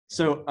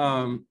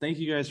Thank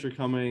you guys for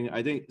coming.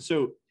 I think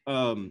so.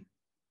 I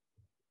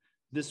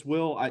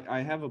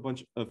have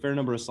a fair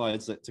number of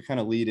slides to kind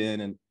of lead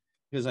in, and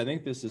because I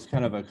think this is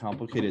kind of a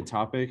complicated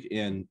topic,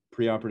 and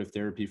preoperative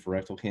therapy for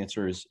rectal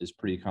cancer is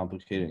pretty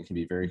complicated. It can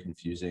be very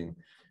confusing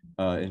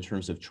in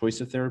terms of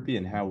choice of therapy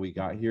and how we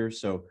got here.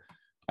 So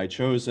I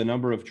chose a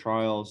number of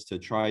trials to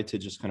try to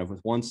just kind of, with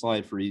one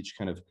slide for each,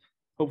 kind of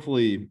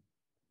hopefully,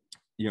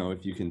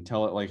 if you can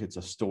tell it like it's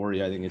a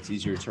story, I think it's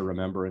easier to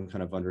remember and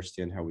kind of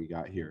understand how we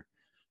got here.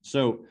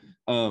 So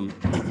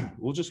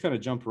we'll just kind of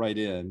jump right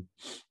in.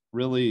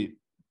 Really,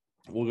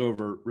 we'll go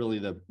over really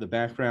the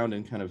background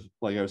and kind of,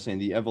 like I was saying,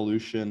 the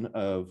evolution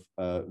of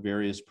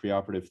various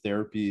preoperative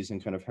therapies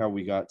and kind of how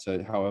we got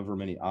to however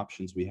many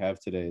options we have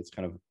today. It's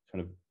kind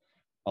of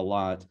a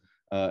lot,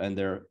 and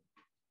they're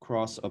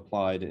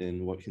cross-applied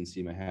in what can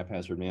seem a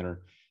haphazard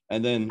manner.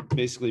 And then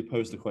basically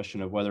pose the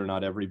question of whether or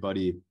not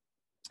everybody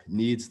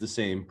needs the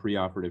same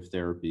preoperative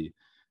therapy.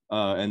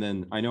 And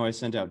then I know I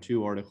sent out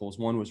 2 articles.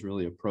 One was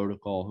really a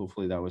protocol.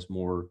 Hopefully that was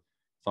more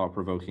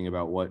thought-provoking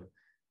about what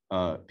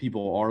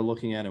people are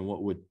looking at and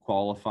what would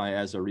qualify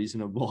as a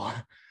reasonable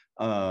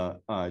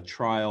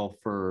trial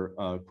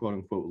for quote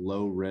unquote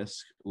low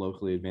risk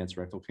locally advanced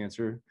rectal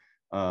cancer.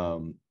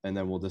 And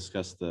then we'll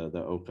discuss the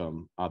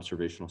OCUM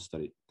observational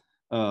study.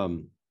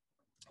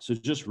 So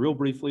just real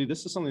briefly,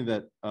 this is something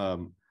that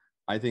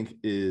I think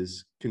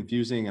is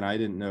confusing, and I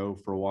didn't know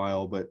for a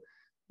while, but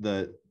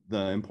the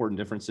important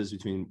differences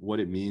between what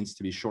it means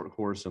to be short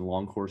course and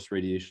long course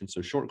radiation.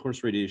 So short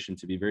course radiation,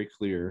 to be very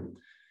clear,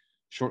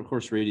 short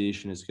course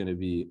radiation is going to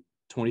be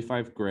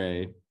 25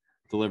 gray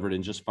delivered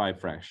in just 5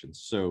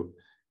 fractions. So,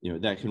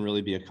 that can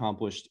really be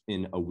accomplished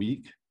in a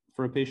week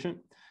for a patient.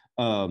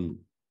 And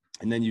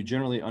then you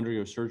generally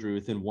undergo surgery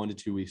within 1 to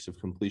 2 weeks of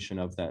completion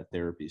of that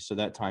therapy. So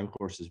that time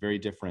course is very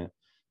different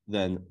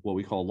than what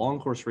we call long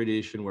course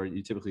radiation, where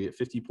you typically get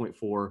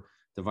 50.4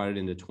 divided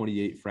into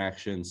 28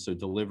 fractions. So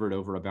delivered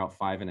over about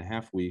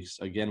 5.5 weeks,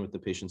 again, with the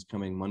patients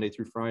coming Monday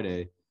through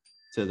Friday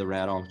to the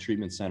Rad-Onc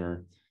Treatment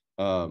Center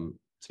to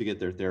get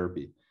their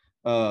therapy.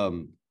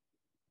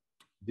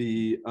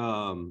 The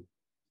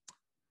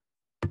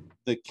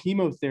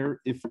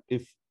chemotherapy,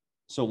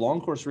 so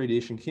long course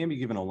radiation can be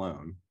given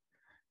alone.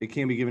 It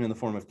can be given in the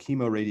form of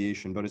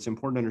chemoradiation, but it's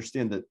important to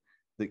understand that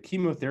the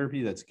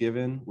chemotherapy that's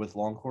given with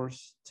long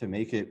course to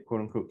make it quote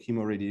unquote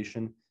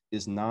chemoradiation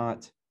is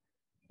not,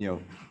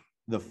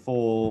 the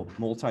full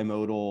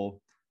multimodal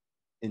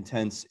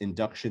intense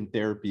induction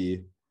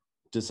therapy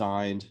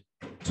designed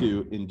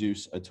to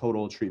induce a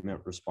total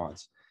treatment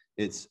response.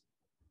 It's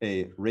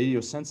a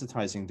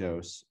radiosensitizing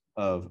dose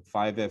of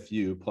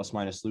 5-FU plus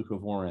minus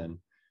leucovorin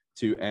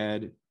to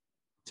add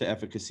to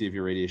efficacy of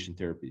your radiation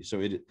therapy.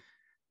 So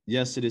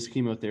yes, it is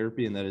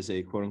chemotherapy, and that is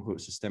a quote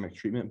unquote systemic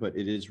treatment, but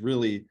it is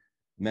really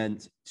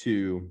meant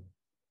to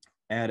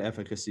add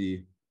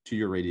efficacy to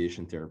your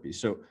radiation therapy.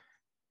 So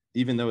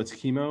even though it's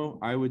chemo,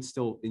 I would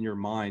still, in your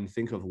mind,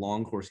 think of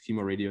long course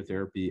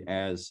chemoradiotherapy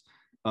as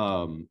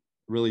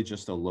really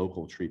just a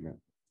local treatment.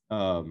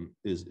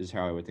 Is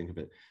how I would think of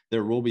it.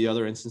 There will be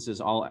other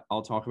instances.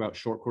 I'll talk about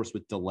short course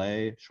with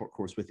delay, short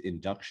course with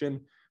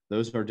induction.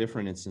 Those are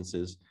different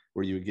instances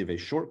where you would give a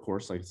short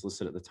course, like it's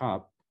listed at the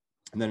top,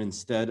 and then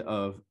instead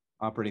of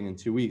operating in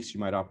 2 weeks, you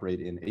might operate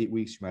in 8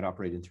 weeks, you might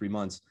operate in 3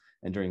 months,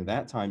 and during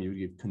that time, you would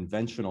give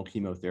conventional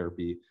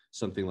chemotherapy,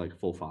 something like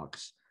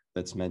FOLFOX,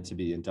 that's meant to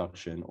be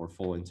induction or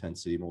full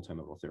intensity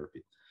multimodal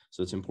therapy.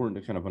 So it's important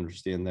to kind of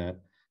understand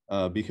that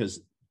because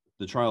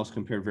the trials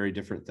compare very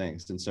different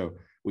things. And so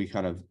we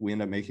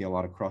end up making a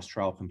lot of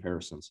cross-trial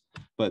comparisons.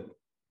 But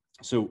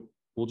so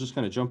we'll just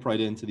kind of jump right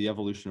into the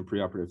evolution of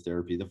preoperative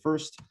therapy. The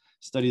first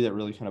study that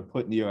really kind of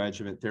put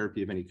neoadjuvant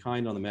therapy of any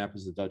kind on the map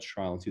is the Dutch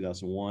trial in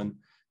 2001.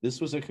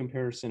 This was a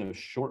comparison of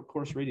short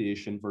course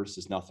radiation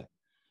versus nothing.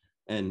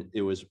 And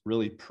it was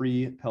really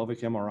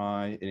pre-pelvic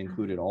MRI. It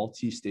included all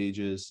T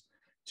stages.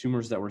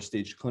 Tumors that were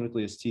staged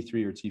clinically as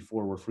T3 or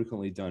T4 were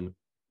frequently done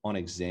on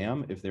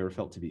exam if they were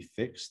felt to be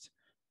fixed.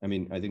 I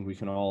mean, I think we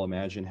can all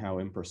imagine how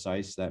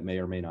imprecise that may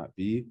or may not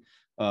be.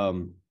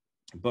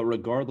 But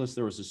regardless,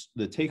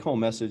 the take-home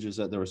message is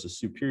that there was a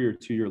superior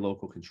 2-year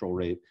local control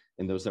rate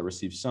in those that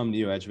received some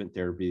neoadjuvant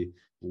therapy,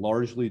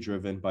 largely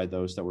driven by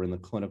those that were in the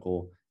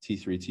clinical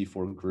T3,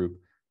 T4 group.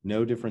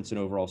 No difference in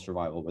overall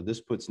survival, but this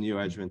puts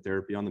neoadjuvant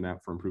therapy on the map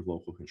for improved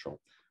local control.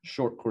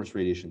 Short course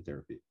radiation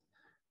therapy.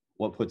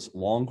 What puts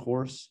long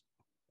course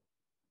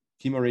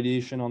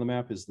chemoradiation on the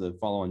map is the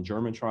follow-on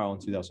German trial in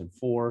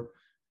 2004.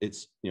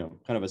 It's kind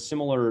of a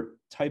similar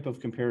type of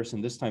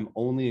comparison, this time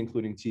only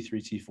including T3,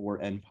 T4,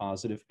 and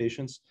positive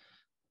patients.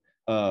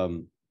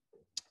 And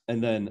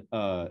then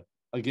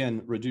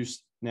again,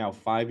 reduced now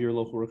 5-year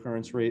local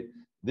recurrence rate.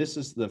 This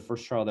is the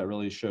first trial that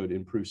really showed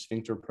improved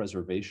sphincter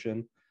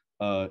preservation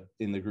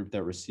in the group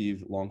that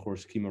received long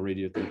course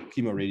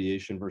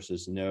chemoradiation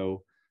versus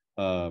no,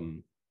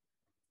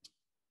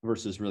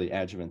 versus really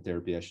adjuvant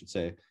therapy, I should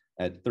say,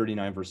 at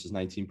 39 versus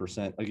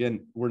 19%.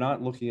 Again, we're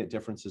not looking at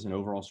differences in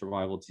overall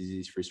survival,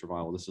 disease-free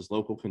survival. This is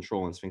local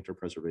control and sphincter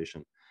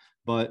preservation.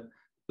 But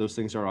those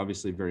things are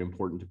obviously very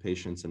important to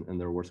patients, and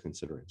they're worth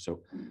considering.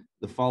 So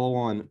the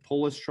follow-on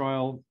POLIS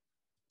trial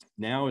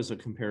now is a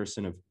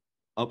comparison of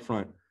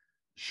upfront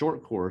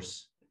short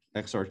course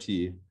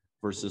XRT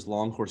versus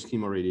long course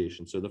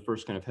chemoradiation. So the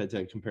first kind of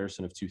head-to-head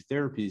comparison of two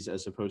therapies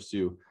as opposed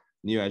to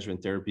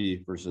neoadjuvant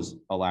therapy versus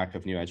a lack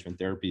of neoadjuvant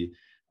therapy.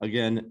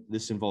 Again,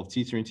 this involved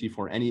T3 and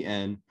T4, any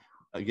N.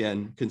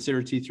 Again,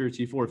 consider T3 or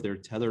T4 if they're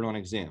tethered on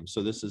exam.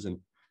 So this is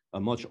a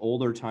much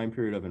older time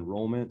period of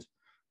enrollment.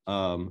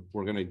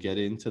 We're going to get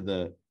into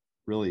the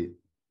really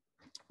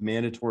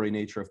mandatory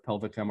nature of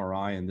pelvic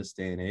MRI in this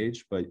day and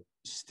age, but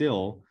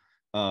still,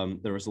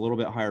 there was a little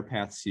bit higher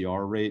path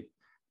CR rate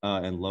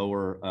and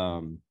lower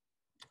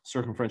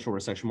circumferential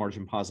resection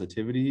margin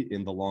positivity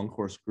in the long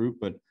course group,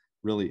 but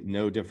really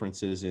no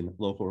differences in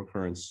local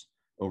recurrence,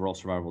 overall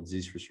survival,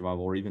 disease-free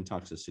survival, or even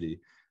toxicity.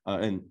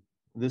 And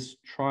this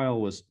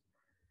trial was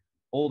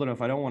old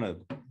enough. I don't want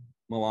to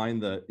malign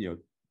the,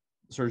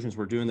 surgeons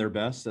were doing their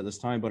best at this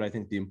time, but I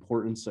think the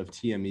importance of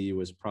TME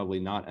was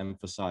probably not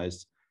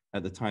emphasized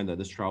at the time that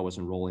this trial was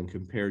enrolling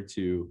compared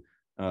to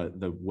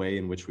the way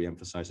in which we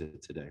emphasize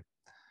it today.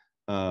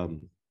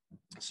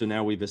 So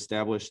now we've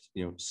established,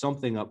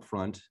 something up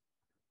front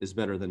is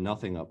better than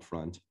nothing up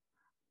front.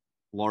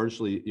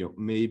 Largely,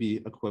 maybe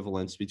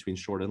equivalence between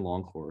short and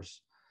long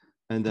course.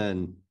 And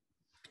then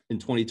in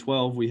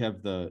 2012, we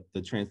have the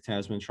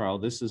Trans-Tasman trial.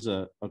 This is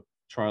a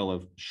trial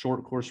of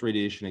short course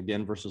radiation,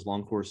 again, versus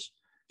long course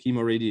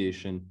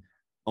chemoradiation,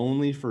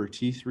 only for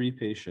T3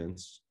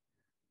 patients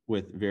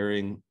with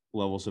varying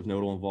levels of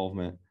nodal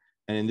involvement.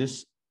 And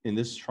in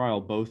this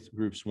trial, both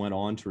groups went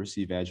on to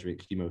receive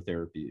adjuvant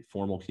chemotherapy,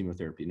 formal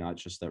chemotherapy, not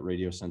just that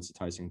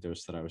radiosensitizing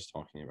dose that I was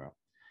talking about.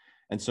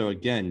 And so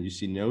again, you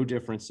see no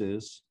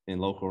differences in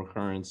local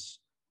recurrence,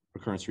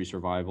 recurrence-free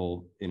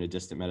survival in a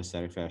distant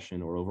metastatic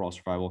fashion, or overall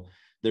survival.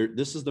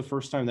 This is the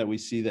first time that we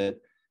see that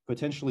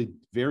potentially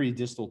very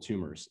distal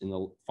tumors in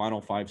the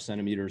final 5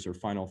 centimeters or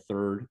final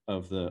third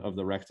of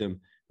the rectum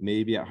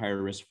may be at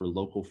higher risk for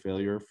local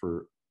failure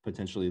for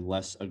potentially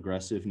less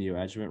aggressive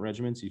neoadjuvant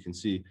regimens. You can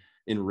see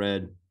in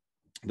red,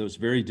 those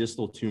very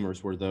distal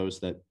tumors were those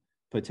that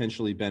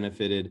potentially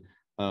benefited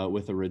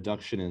with a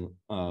reduction in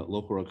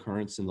local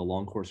recurrence in the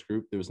long course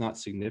group. It was not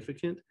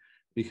significant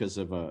because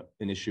of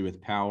an issue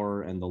with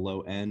power and the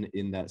low N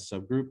in that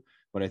subgroup.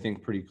 But I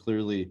think pretty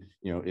clearly,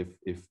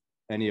 if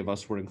any of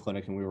us were in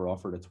clinic and we were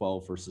offered a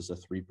 12 versus a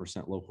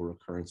 3% local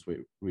recurrence,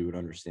 we would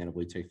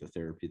understandably take the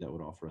therapy that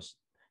would offer us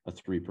a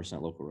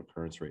 3% local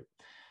recurrence rate.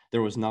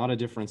 There was not a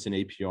difference in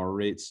APR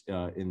rates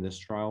in this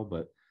trial,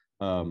 but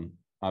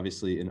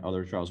obviously in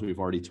other trials, we've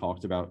already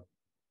talked about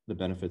the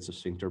benefits of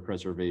sphincter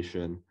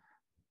preservation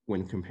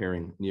when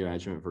comparing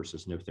neoadjuvant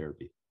versus no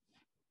therapy.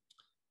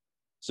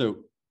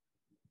 So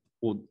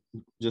we'll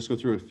just go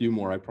through a few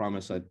more. I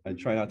promise I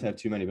try not to have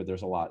too many, but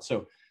there's a lot.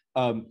 So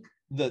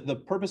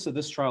the purpose of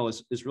this trial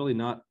is really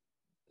not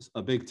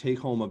a big take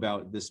home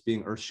about this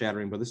being earth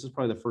shattering, but this is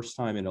probably the first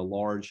time in a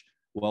large,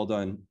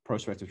 well-done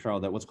prospective trial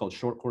that what's called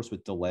short course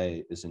with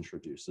delay is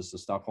introduced. This is the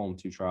Stockholm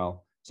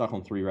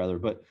 3 rather.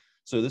 But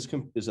so this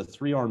is a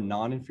 3-arm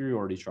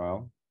non-inferiority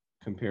trial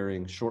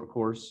comparing short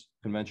course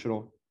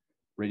conventional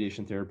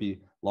radiation therapy,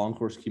 long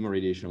course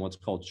chemoradiation, what's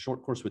called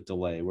short course with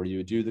delay, where you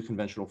would do the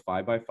conventional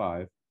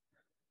 5x5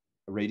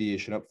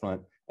 radiation up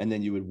front, and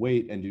then you would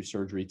wait and do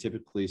surgery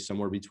typically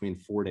somewhere between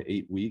 4 to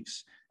 8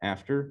 weeks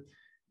after.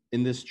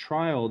 In this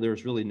trial,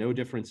 there's really no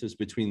differences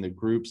between the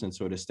groups, and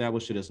so it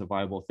established it as a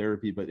viable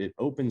therapy, but it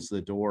opens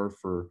the door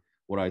for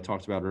what I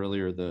talked about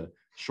earlier, the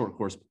short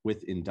course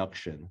with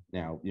induction.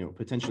 Now,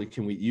 potentially,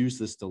 can we use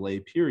this delay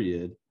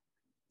period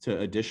to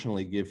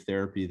additionally give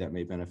therapy that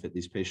may benefit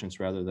these patients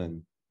rather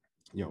than,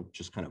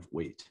 just kind of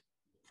wait,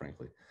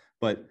 frankly.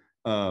 But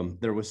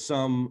there was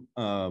some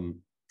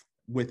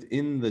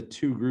within the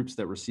two groups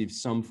that received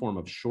some form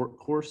of short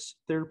course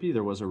therapy,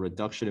 there was a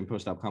reduction in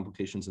post-op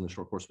complications in the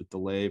short course with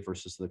delay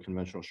versus the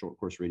conventional short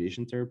course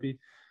radiation therapy.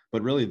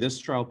 But really, this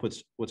trial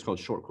puts what's called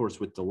short course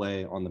with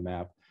delay on the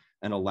map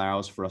and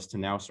allows for us to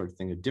now start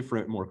thinking of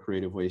different, more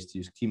creative ways to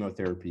use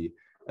chemotherapy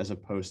as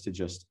opposed to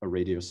just a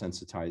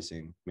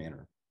radiosensitizing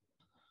manner.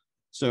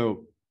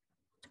 So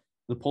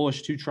the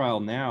Polish 2 trial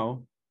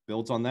now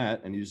builds on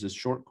that and uses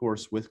short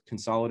course with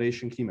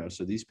consolidation chemo.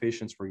 So these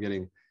patients were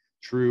getting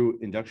true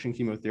induction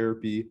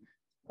chemotherapy,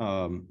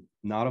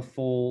 not a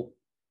full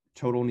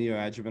total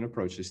neoadjuvant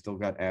approach. They still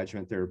got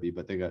adjuvant therapy,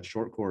 but they got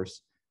short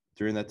course.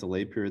 During that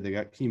delay period, they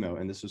got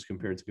chemo, and this was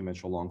compared to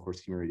conventional long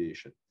course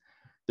chemoradiation.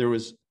 There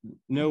was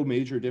no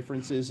major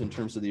differences in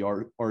terms of the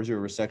R0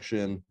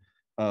 resection,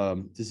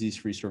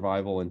 disease-free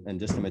survival, and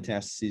distant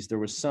metastases. There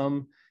was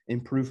some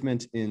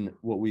improvement in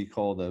what we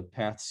call the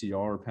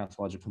path-CR,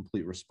 pathologic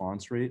complete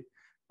response rate.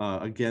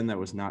 Again, that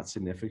was not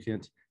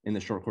significant in the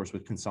short course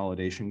with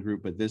consolidation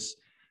group, but this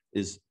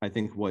is, I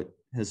think, what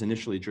has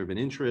initially driven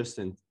interest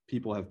and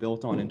people have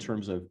built on in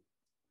terms of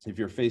if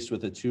you're faced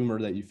with a tumor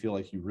that you feel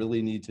like you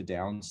really need to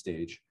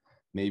downstage,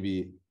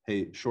 maybe,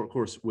 hey, short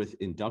course with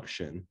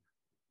induction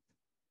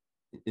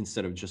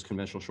instead of just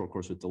conventional short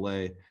course with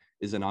delay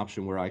is an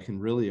option where I can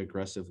really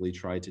aggressively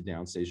try to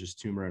downstage this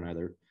tumor and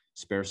either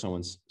spare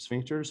someone's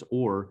sphincters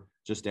or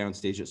just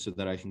downstage it so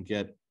that I can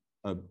get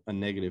a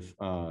negative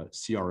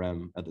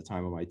CRM at the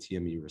time of my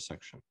TME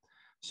resection.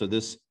 So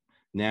this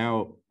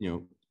now,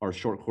 our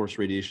short course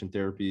radiation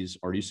therapies,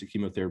 our use of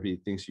chemotherapy,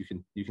 things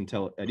you can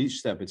tell at each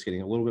step, it's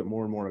getting a little bit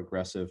more and more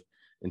aggressive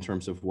in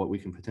terms of what we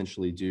can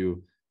potentially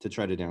do to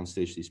try to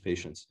downstage these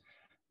patients.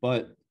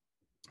 But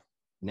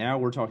now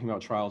we're talking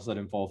about trials that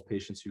involve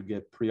patients who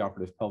get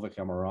preoperative pelvic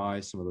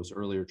MRI. Some of those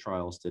earlier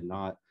trials did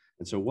not.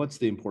 And so what's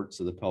the importance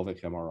of the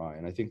pelvic MRI?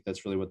 And I think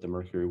that's really what the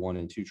Mercury 1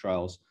 and 2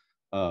 trials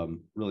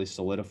really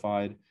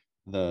solidified.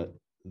 The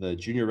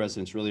junior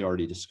residents really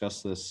already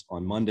discussed this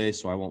on Monday,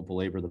 so I won't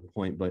belabor the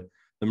point, but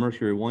the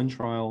Mercury 1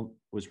 trial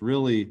was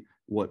really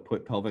what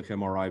put pelvic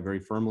MRI very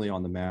firmly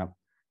on the map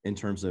in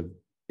terms of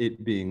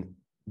it being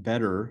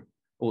better.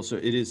 Also,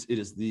 it is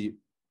the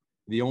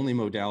only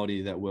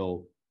modality that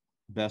will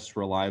best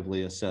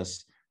reliably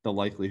assess the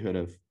likelihood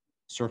of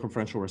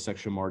circumferential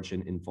resection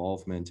margin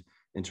involvement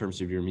in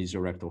terms of your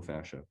mesorectal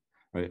fascia.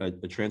 Right? A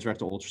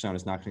transrectal ultrasound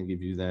is not going to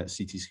give you that.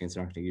 CT scans are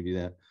not going to give you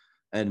that.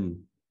 And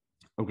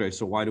okay,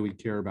 so why do we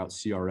care about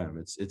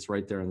CRM? It's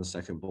right there in the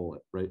second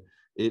bullet, right?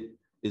 It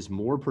is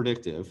more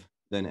predictive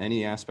than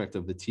any aspect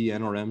of the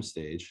TN or M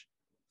stage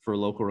for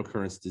local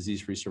recurrence,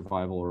 disease-free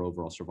survival, or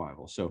overall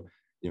survival. So,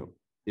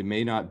 it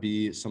may not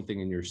be something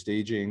in your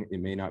staging.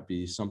 It may not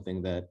be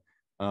something that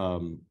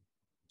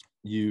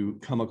you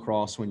come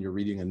across when you're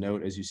reading a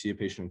note as you see a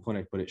patient in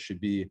clinic, but it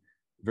should be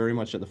very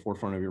much at the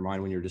forefront of your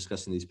mind when you're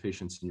discussing these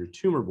patients in your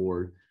tumor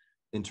board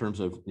in terms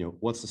of,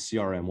 what's the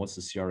CRM, what's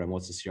the CRM,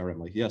 what's the CRM?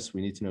 Like, yes,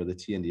 we need to know the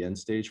T and the N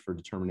stage for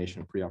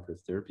determination of preoperative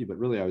therapy, but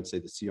really I would say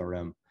the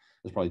CRM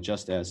is probably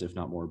just as, if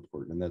not more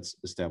important, and that's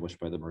established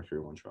by the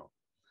Mercury 1 trial.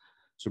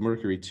 So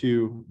Mercury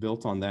 2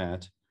 built on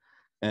that.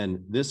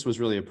 And this was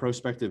really a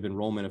prospective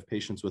enrollment of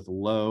patients with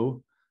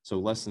low, so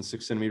less than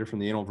 6 centimeter from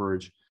the anal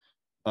verge,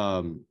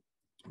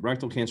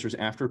 rectal cancers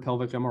after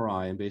pelvic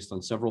MRI, and based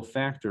on several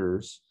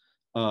factors,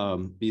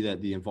 be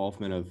that the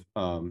involvement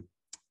of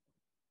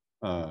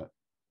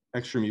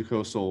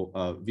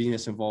extramucosal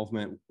venous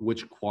involvement,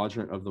 which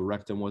quadrant of the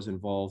rectum was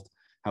involved,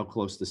 how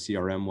close the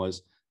CRM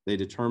was. They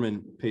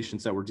determined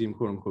patients that were deemed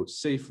quote unquote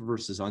safe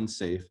versus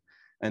unsafe,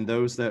 and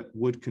those that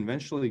would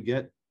conventionally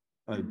get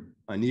a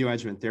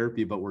neoadjuvant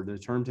therapy but were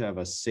determined to have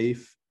a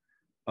safe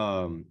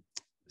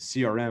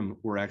CRM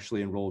were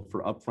actually enrolled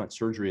for upfront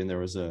surgery, and there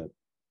was a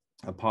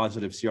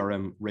positive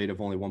CRM rate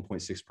of only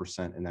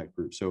 1.6% in that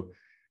group. So,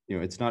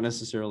 it's not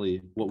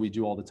necessarily what we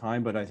do all the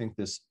time, but I think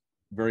this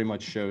very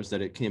much shows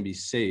that it can be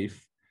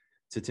safe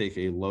to take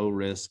a low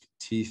risk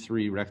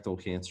T3 rectal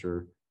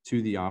cancer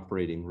to the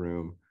operating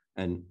room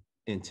and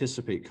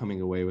anticipate coming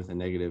away with a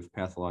negative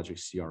pathologic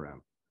CRM,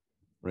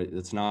 right?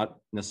 It's not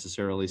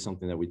necessarily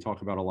something that we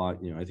talk about a lot.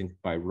 I think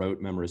by rote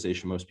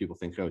memorization, most people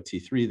think, oh,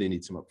 T3, they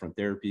need some upfront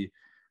therapy.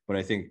 But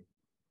I think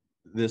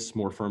this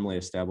more firmly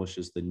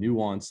establishes the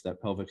nuance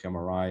that pelvic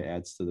MRI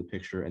adds to the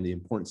picture and the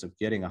importance of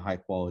getting a high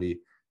quality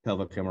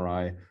pelvic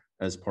MRI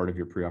as part of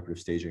your preoperative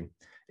staging.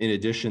 In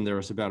addition, there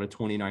was about a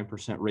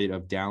 29% rate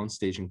of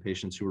downstaging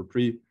patients who were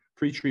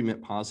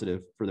pre-treatment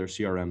positive for their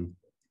CRM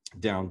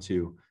down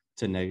to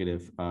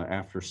negative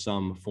after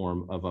some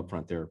form of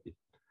upfront therapy.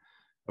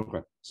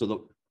 Okay,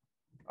 so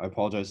I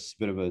apologize, it's a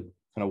bit of a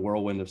kind of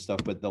whirlwind of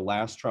stuff, but the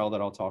last trial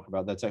that I'll talk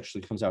about that's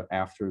actually comes out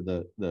after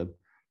the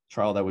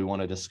trial that we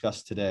want to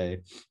discuss today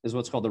is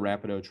what's called the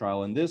Rapido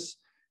trial. And this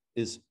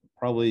is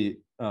probably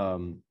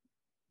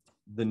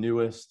the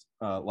newest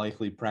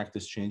likely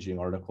practice-changing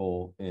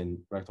article in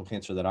rectal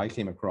cancer that I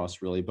came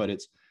across, really, but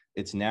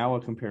it's now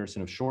a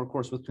comparison of short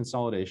course with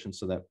consolidation,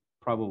 so that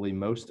probably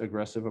most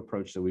aggressive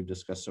approach that we've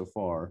discussed so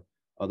far,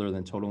 other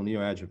than total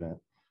neoadjuvant,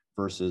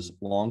 versus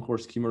long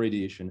course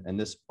chemoradiation, and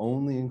this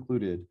only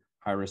included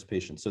high-risk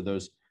patients. So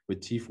those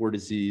with T4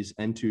 disease,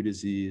 N2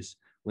 disease,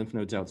 lymph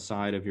nodes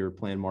outside of your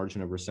planned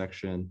margin of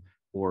resection,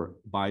 or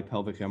by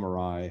pelvic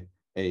MRI,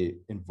 a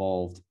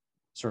involved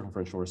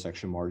circumferential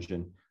resection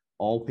margin.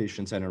 All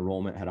patients at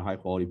enrollment had a high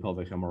quality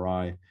pelvic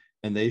MRI,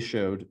 and they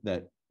showed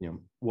that,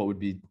 what would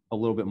be a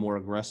little bit more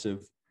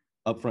aggressive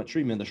upfront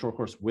treatment, the short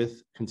course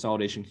with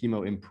consolidation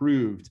chemo,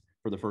 improved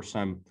for the first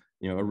time,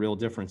 a real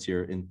difference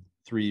here in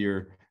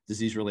 3-year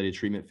disease-related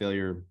treatment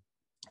failure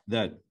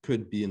that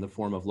could be in the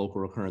form of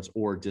local recurrence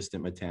or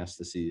distant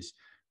metastases.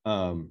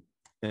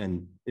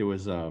 And it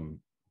was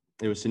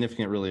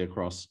significant really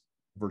across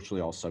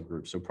virtually all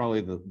subgroups. So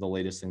probably the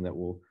latest thing that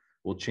will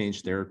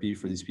change therapy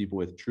for these people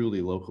with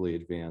truly locally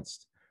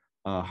advanced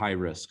high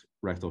risk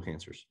rectal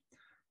cancers.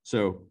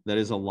 So that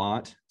is a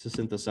lot to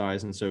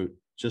synthesize. And so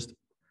just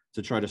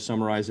to try to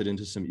summarize it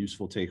into some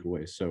useful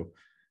takeaways. So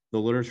the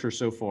literature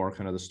so far,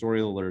 kind of the story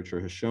of the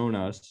literature, has shown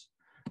us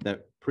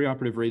that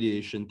preoperative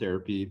radiation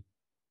therapy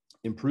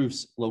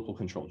improves local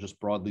control, just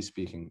broadly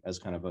speaking, as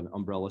kind of an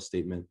umbrella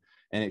statement,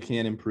 and it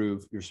can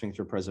improve your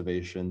sphincter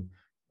preservation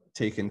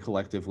taken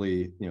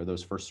collectively,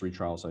 those first 3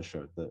 trials I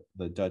showed,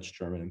 the Dutch,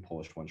 German, and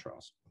Polish 1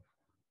 trials.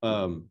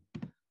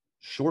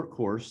 Short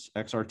course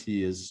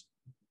XRT is,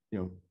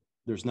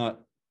 there's not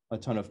a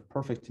ton of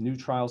perfect new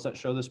trials that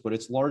show this, but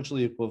it's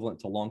largely equivalent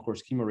to long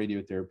course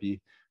chemoradiotherapy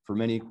for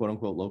many quote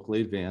unquote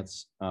locally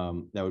advanced.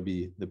 That would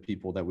be the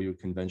people that we would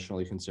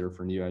conventionally consider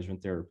for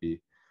neoadjuvant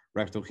therapy,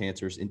 rectal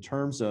cancers, in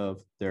terms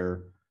of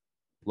their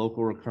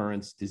local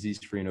recurrence,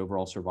 disease-free, and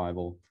overall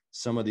survival.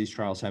 Some of these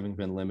trials having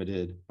been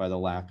limited by the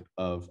lack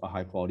of a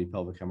high-quality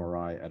pelvic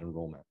MRI at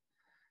enrollment.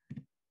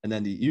 And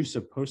then the use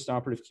of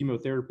postoperative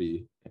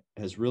chemotherapy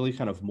has really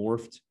kind of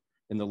morphed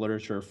in the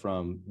literature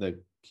from the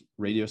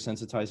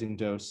radiosensitizing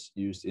dose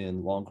used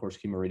in long course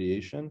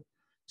chemoradiation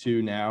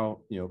to now,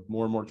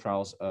 more and more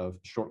trials of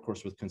short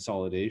course with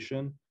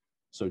consolidation.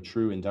 So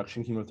true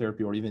induction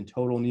chemotherapy or even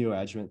total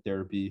neoadjuvant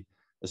therapy,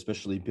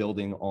 especially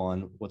building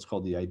on what's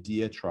called the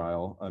IDEA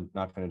trial. I'm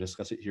not going to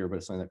discuss it here, but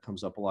it's something that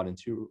comes up a lot in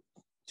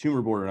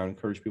tumor board, and I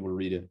encourage people to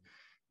read it.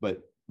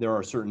 But there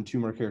are certain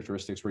tumor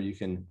characteristics where you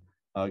can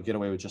get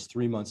away with just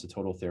 3 months of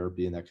total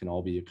therapy, and that can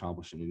all be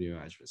accomplished in a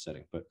neoadjuvant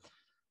setting. But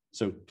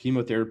so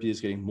chemotherapy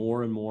is getting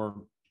more and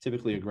more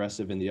typically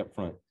aggressive in the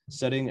upfront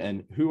setting.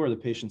 And who are the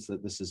patients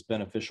that this is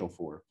beneficial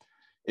for?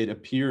 It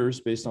appears,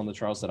 based on the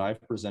trials that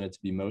I've presented, to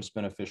be most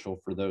beneficial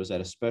for those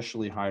at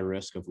especially high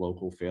risk of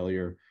local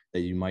failure that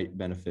you might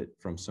benefit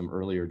from some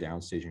earlier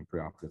downstaging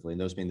preoperatively, and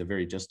those being the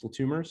very distal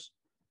tumors,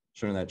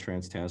 shown in that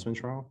trans-Tasman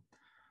trial.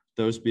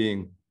 Those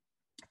being,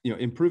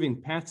 improving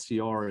path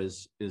CR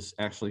is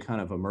actually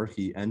kind of a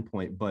murky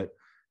endpoint, but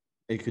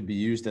it could be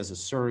used as a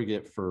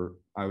surrogate for,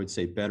 I would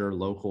say, better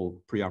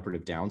local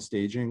preoperative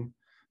downstaging.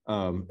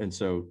 And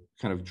so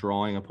kind of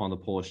drawing upon the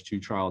Polish 2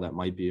 trial, that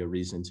might be a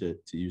reason to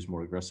use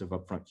more aggressive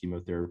upfront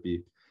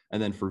chemotherapy.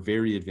 And then for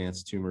very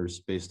advanced tumors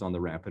based on the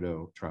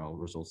Rapido trial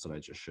results that I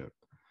just showed.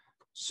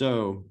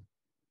 So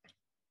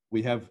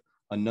we have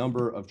a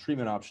number of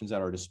treatment options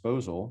at our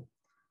disposal.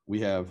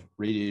 We have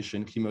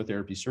radiation,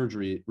 chemotherapy,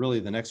 surgery. Really,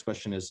 the next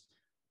question is,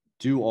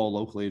 do all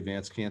locally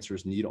advanced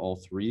cancers need all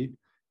three?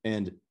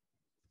 And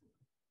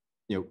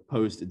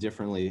posed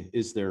differently,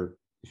 is there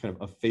kind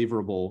of a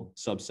favorable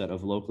subset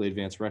of locally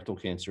advanced rectal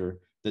cancer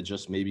that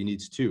just maybe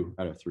needs 2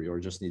 out of 3 or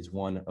just needs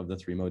 1 of the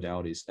 3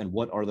 modalities? And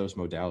what are those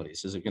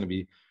modalities? Is it going to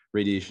be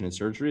radiation and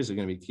surgery? Is it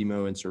going to be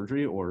chemo and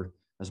surgery? Or,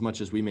 as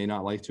much as we may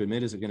not like to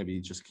admit, is it going to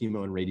be just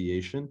chemo and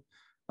radiation?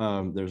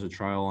 There's a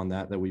trial on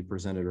that we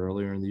presented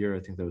earlier in the year. I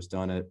think that was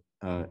done at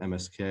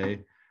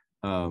MSK.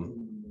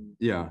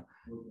 Yeah.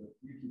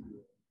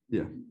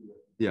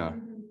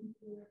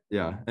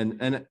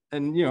 And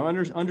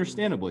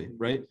understandably,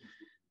 right?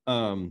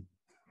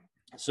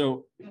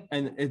 So,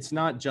 and it's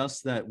not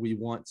just that we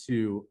want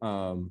to,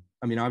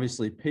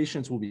 obviously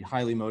patients will be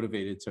highly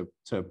motivated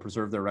to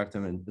preserve their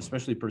rectum and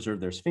especially preserve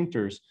their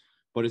sphincters,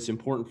 but it's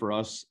important for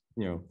us,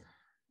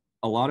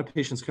 a lot of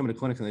patients come into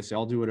clinic and they say,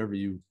 I'll do whatever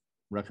you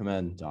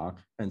recommend, doc.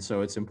 And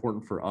so it's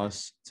important for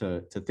us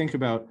to think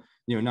about,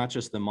 not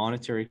just the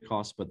monetary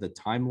cost, but the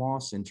time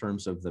loss in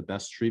terms of the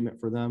best treatment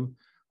for them.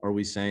 Are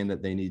we saying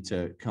that they need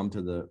to come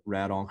to the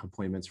rad-onc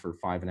appointments for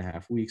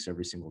 5.5 weeks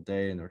every single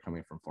day, and they're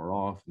coming from far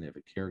off, and they have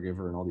a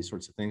caregiver and all these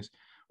sorts of things?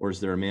 Or is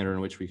there a manner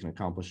in which we can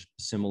accomplish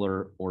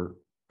similar or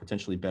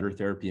potentially better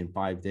therapy in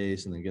 5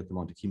 days and then get them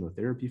onto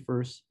chemotherapy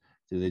first?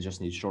 Do they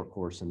just need short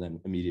course and then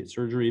immediate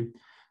surgery?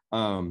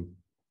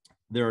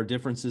 There are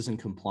differences in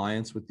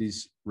compliance with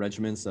these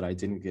regimens that I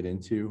didn't get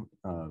into,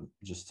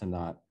 just to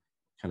not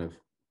kind of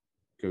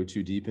go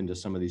too deep into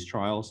some of these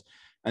trials.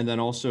 And then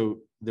also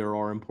there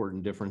are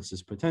important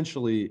differences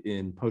potentially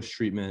in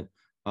post-treatment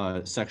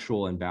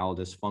sexual and bowel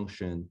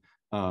dysfunction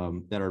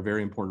that are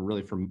very important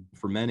really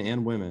for men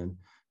and women,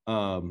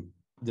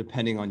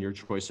 depending on your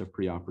choice of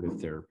preoperative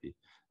therapy.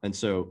 And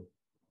so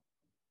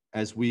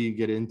as we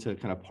get into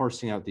kind of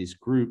parsing out these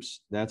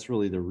groups, that's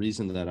really the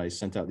reason that I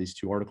sent out these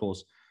 2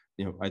 articles.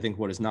 I think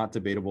what is not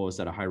debatable is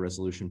that a high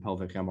resolution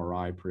pelvic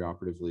MRI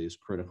preoperatively is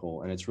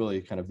critical. And it's really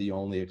kind of the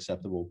only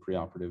acceptable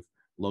preoperative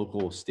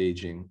local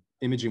staging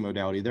imaging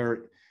modality.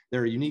 There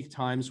are unique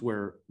times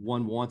where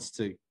one wants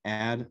to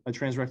add a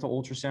transrectal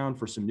ultrasound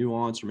for some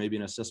nuance or maybe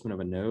an assessment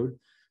of a node,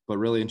 but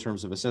really in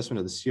terms of assessment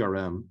of the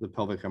CRM, the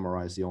pelvic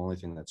MRI is the only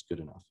thing that's good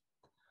enough.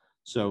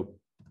 So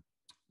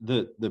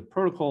the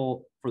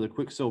protocol for the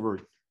Quicksilver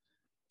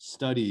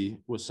study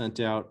was sent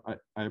out.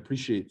 I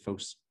appreciate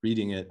folks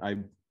reading it.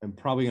 I'm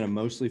probably going to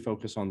mostly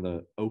focus on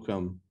the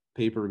Occam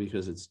paper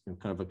because it's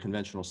kind of a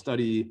conventional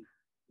study,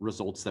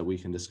 results that we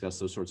can discuss,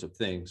 those sorts of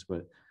things.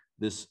 But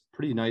this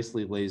pretty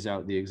nicely lays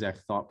out the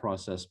exact thought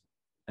process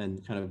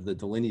and kind of the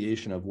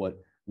delineation of what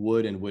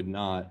would and would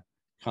not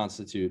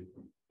constitute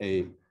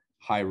a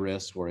high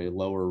risk or a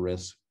lower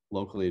risk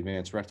locally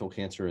advanced rectal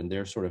cancer and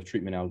their sort of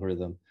treatment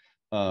algorithm.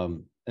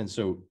 And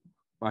so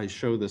I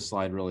show this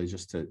slide really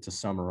just to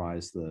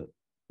summarize the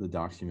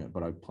document,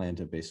 but I plan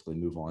to basically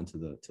move on to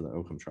the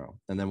Occam trial.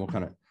 And then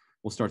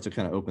we'll start to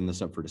kind of open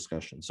this up for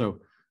discussion. So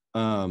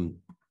I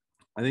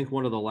think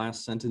one of the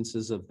last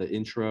sentences of the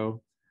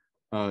intro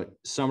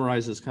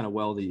summarizes kind of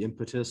well the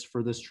impetus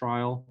for this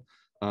trial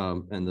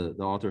and the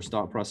author's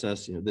thought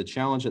process. The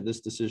challenge at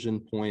this decision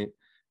point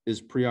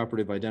is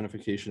preoperative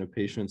identification of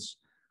patients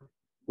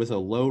with a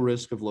low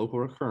risk of local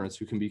recurrence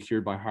who can be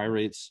cured by high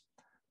rates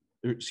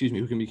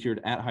who can be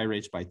cured at high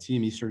rates by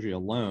TME surgery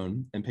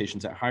alone, and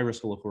patients at high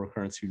risk of local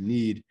recurrence who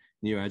need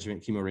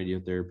neoadjuvant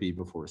chemoradiotherapy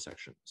before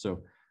resection.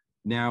 So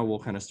now we'll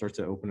kind of start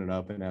to open it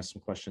up and ask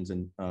some questions.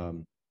 And I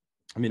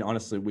mean,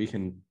 honestly, we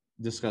can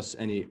discuss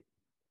any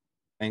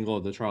angle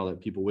of the trial that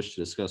people wish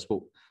to discuss, but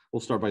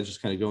we'll start by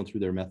just kind of going through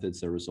their methods,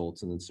 their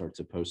results, and then start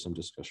to post some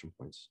discussion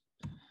points.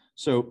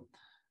 So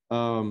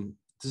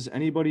does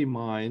anybody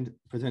mind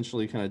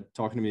potentially kind of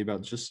talking to me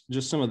about just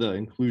some of the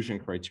inclusion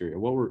criteria?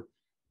 What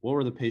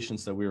were the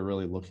patients that we were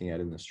really looking at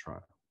in this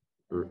trial?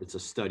 Or it's a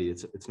study,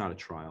 it's not a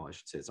trial, I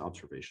should say, it's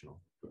observational.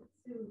 So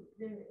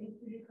the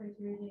inclusion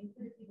criteria, they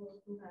included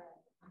people who had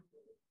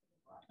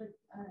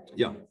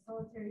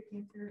solitary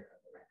cancer of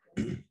the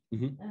rectum.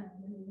 And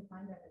we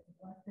defined that as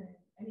less than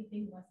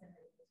anything less than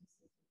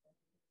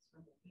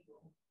from the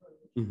people.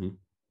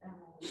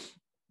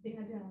 They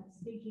had to have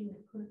staging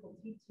of clinical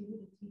T2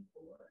 to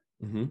T4,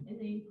 and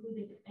they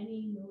included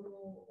any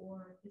nodal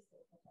or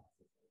distal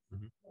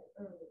metastasis,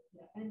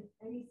 and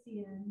any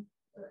CN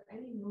or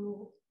any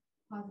nodal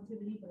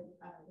positivity, but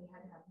they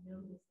had to have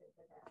no distant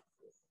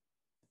metastasis.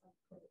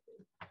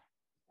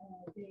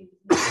 They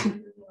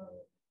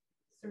undergo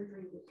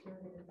surgery with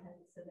surrogate intent,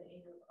 so the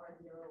aim of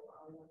R0 or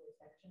R1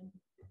 resection.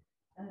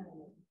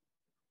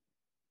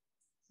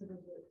 So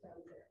those were that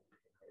was there.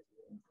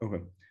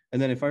 Okay,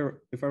 and then if I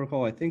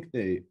recall, I think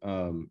they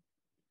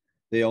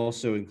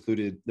also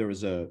included, there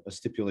was a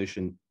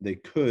stipulation they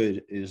could,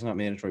 it is not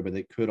mandatory, but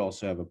they could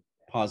also have a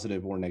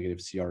positive or negative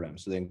CRM.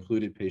 So they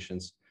included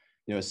patients,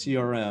 a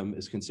CRM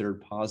is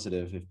considered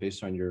positive if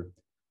based on your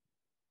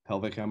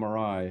pelvic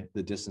MRI,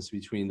 the distance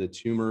between the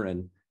tumor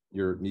and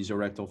your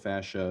mesorectal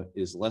fascia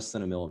is less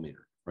than 1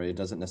 millimeter, right? It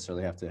doesn't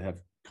necessarily have to have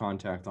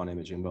contact on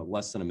imaging, but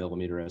less than 1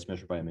 millimeter as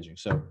measured by imaging.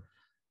 So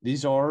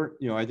these are,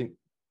 I think,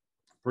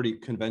 pretty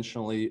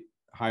conventionally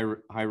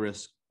high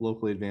risk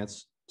locally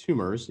advanced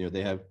tumors.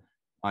 They have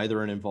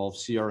either an involved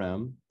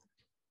CRM,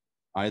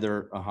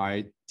 either a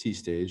high T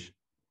stage,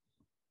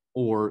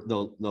 or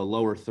the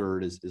lower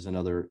third is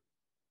another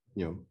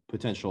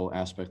potential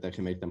aspect that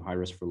can make them high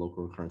risk for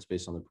local recurrence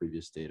based on the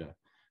previous data.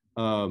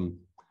 I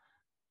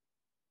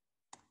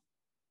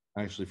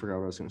actually forgot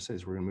what I was going to say,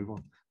 so we're going to move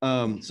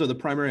on. So the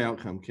primary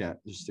outcome,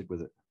 Kat, just stick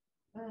with it.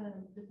 The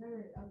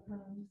primary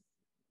outcomes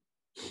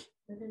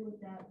that they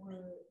looked at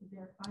were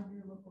their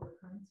 5-year local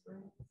recurrence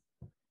rates.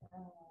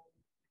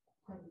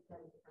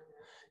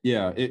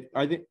 Yeah,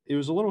 I think it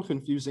was a little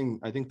confusing.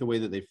 I think the way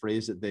that they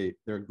phrased it,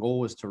 their goal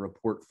was to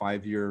report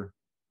 5-year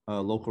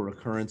local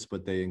recurrence,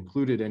 but they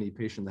included any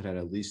patient that had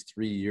at least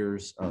 3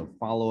 years of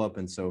follow-up.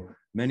 And so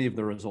many of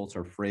the results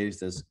are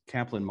phrased as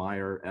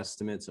Kaplan-Meier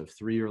estimates of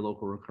 3-year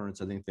local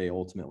recurrence. I think they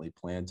ultimately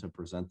plan to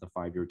present the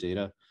 5-year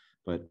data.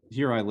 But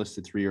here I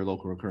listed 3-year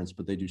local recurrence,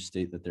 but they do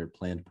state that their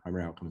planned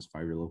primary outcome is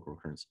 5-year local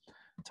recurrence.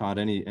 Todd,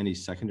 any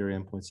secondary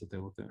endpoints that they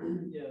looked at?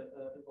 Yeah,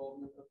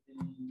 involvement of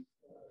the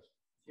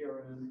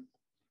CRM,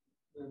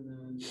 and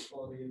then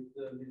quality of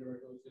the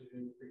mesorectal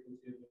excision,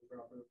 frequency of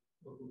intraoperative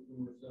local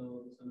tumor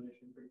cell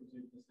dissemination, frequency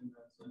of distant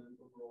mets, and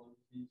overall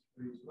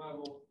disease-free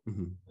survival,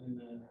 and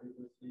then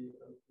frequency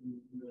of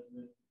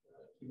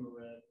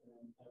chemo-rad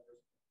and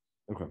adverse.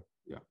 Okay,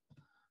 yeah.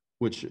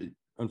 Which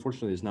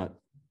unfortunately is not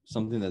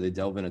something that they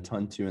delve in a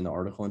ton to in the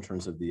article in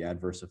terms of the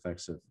adverse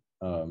effects of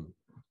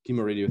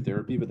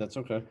chemoradiotherapy, but that's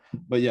okay.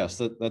 But yes,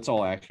 that's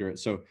all accurate.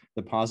 So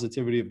the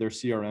positivity of their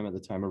CRM at the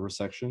time of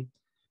resection,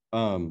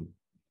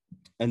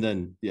 and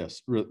then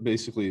yes,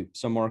 basically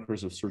some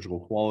markers of surgical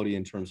quality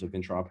in terms of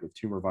intraoperative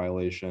tumor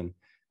violation,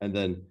 and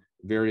then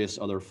various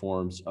other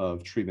forms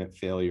of treatment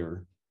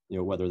failure,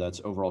 whether that's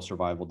overall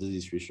survival,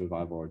 disease-free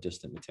survival, or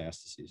distant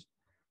metastases.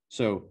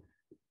 So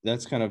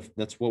that's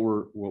what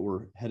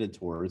we're headed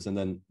towards. And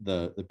then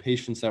the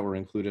patients that were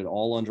included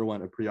all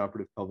underwent a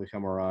preoperative pelvic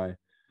MRI.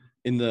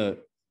 In the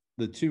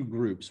two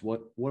groups,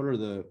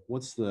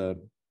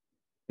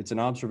 it's an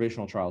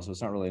observational trial, so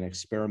it's not really an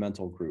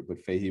experimental group, but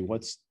Fahey,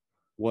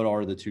 what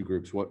are the two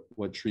groups?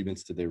 What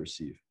treatments did they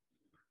receive?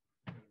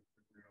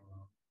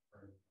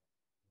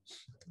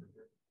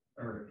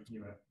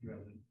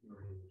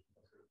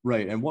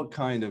 Right, and what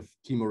kind of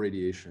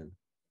chemoradiation?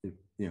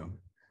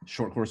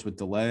 Short course with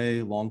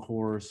delay, long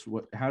course.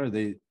 How do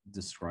they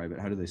describe it?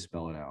 How do they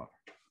spell it out?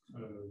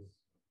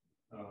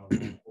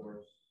 Long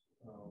course,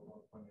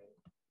 1.8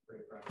 rate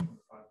fraction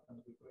 5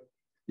 times weekly.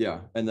 Yeah,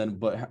 and then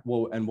what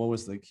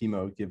was the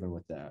chemo given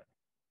with that?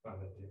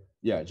 5FU.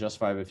 Yeah, just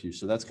 5FU.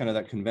 So that's kind of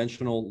that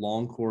conventional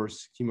long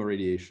course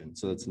chemoradiation.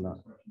 So that's not.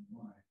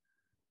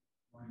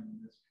 Why in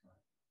this trial?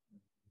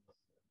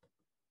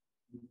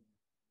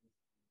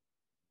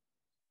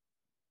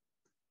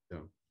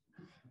 Yeah.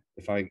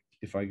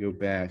 If I go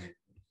back,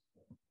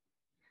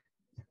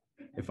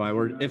 if I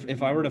were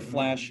to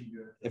flash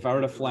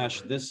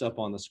this up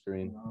on the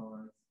screen.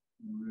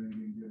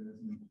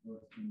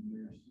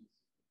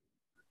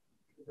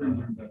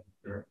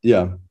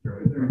 Yeah.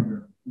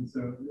 And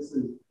so this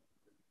is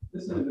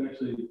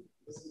actually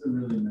a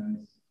really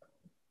nice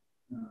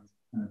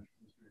kind of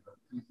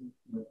history,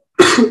 but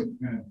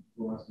kind of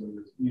glossed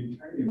over the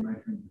entirety of my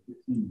training for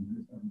 15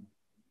 years.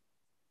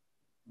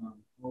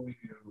 What we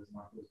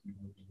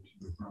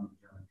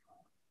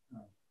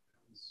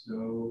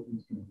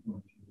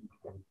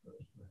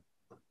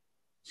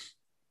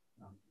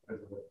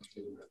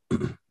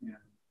and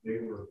they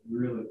were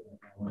really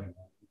annoying.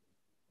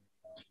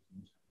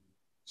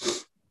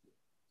 So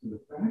the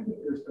fact that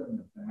they're starting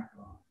to back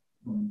off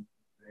from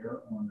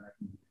their own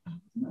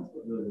recommendations, and that's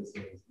what really this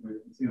is. You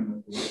can see on the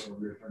where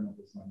we were talking about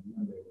this on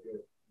Monday,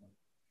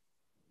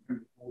 the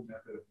whole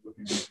method of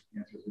looking at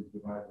cancers is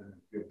divided into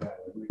good, bad,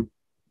 ugly,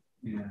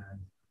 and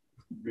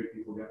good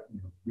people got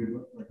good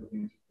rectal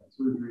cancer, got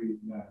surgery,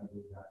 bad,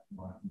 ugly, got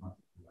not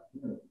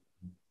that.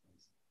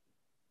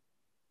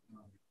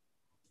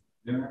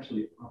 They're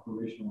actually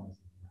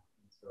operationalizing that.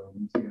 And so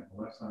you see on the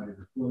left side of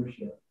your flow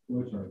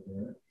chart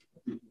there,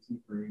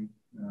 frequency-free,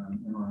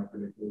 MRI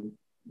predicted,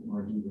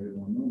 margin greater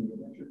than 1 millimeter,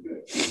 that's your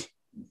good.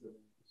 And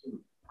so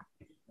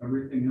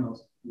everything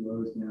else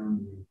flows down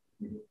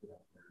to get to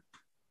that there.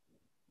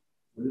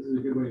 So this is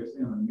a good way of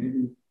saying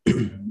maybe we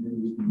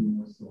can be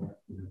more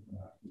selective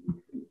about who we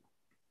treat.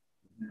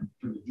 And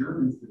for the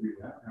Germans to do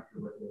that after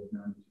what they had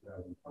done in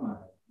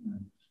 2005,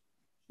 and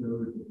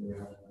showed that they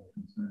had a lot of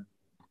concern.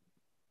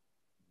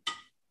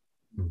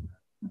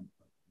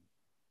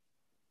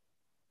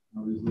 I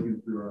was looking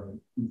through our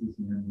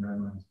NCCN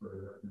guidelines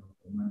for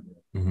Monday.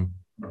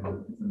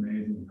 It's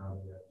amazing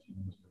how they have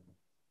changed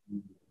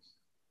it.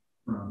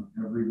 From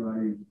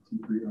everybody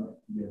T3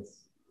 up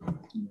gets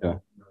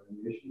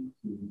radiation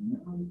to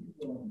now.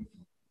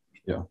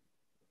 Yeah.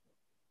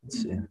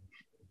 Let's see.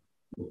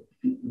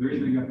 The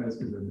reason I got that is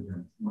because of the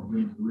Germans.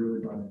 Germans really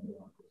brought into it.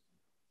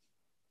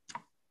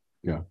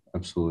 Yeah,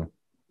 absolutely.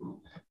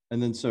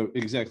 And then so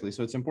exactly.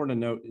 So it's important to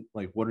note,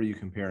 like, what are you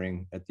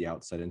comparing at the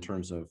outset in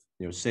terms of,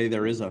 say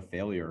there is a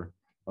failure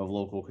of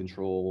local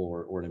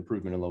control or an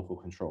improvement in local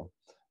control.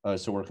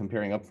 So we're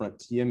comparing upfront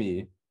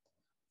TME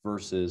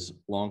versus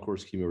long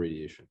course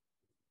chemoradiation,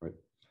 right?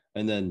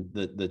 And then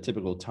the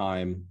typical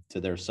time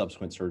to their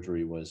subsequent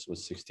surgery was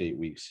 6 to 8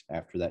 weeks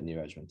after that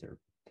neoadjuvant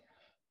therapy.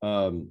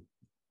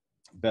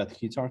 Beth, can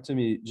you talk to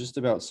me just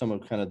about some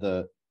of kind of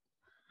the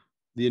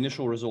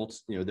initial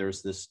results?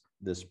 There's this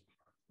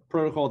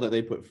protocol that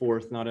they put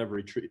forth. Not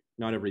every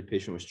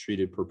patient was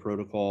treated per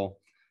protocol,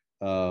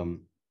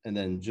 and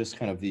then just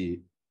kind of the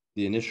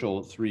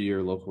initial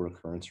 3-year local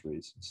recurrence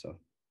rates and stuff.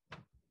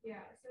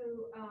 Yeah, so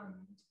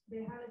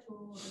they had a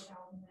total of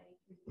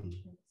 1,093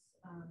 patients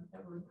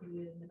that were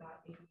included in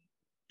about 80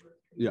 were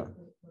treated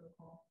per the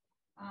protocol,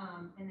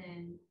 and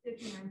then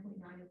 59.9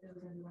 of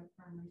those underwent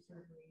primary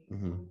surgery,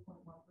 40.1%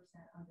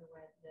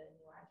 underwent the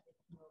neoadjuvant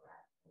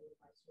chemorac followed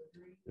by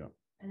surgery. Yeah.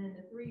 And then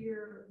the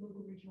 3-year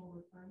local regional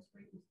recurrence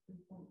rate was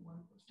 3.1%.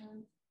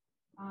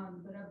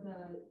 But of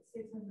the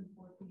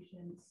 604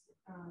 patients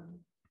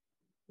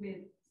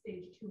with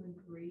stage 2 and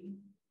 3,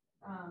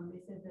 they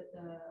said that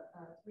the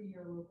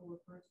 3-year local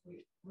recurrence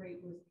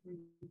rate was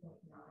 3.9.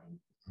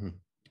 Okay.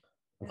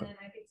 And then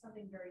I think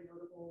something very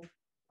notable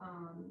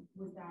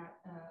was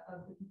that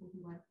of the people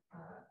who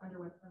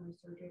underwent primary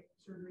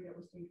surgery that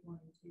was stage 1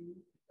 and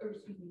 2, or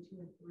excuse me, 2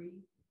 and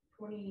 3,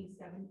 27%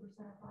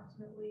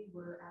 approximately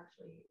were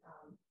actually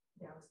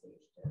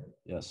downstage to.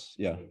 Yes.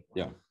 Yeah.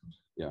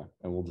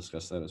 And we'll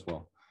discuss that as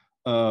well.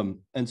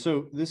 And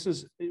so this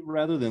is,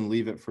 rather than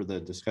leave it for the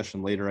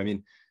discussion later, I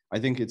mean, I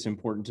think it's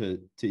important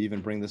to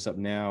even bring this up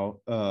now.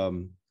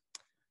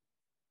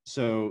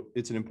 So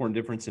it's an important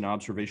difference in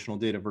observational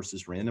data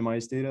versus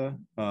randomized data.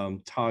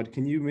 Todd,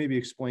 can you maybe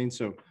explain?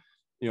 So,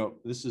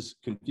 this is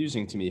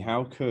confusing to me.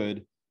 How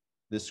could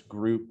this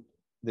group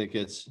that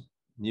gets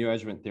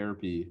neoadjuvant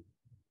therapy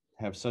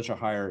have such a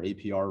higher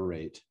APR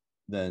rate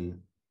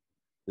than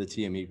the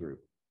TME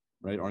group,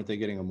 right? Aren't they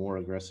getting a more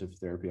aggressive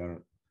therapy?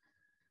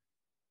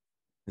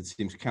 It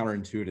seems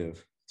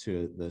counterintuitive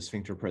to the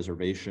sphincter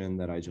preservation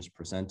that I just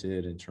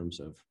presented in terms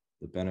of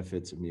the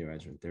benefits of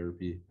neoadjuvant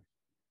therapy.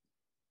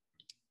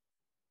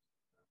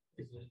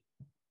 Is it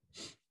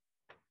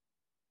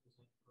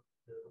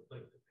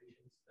like the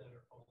patients that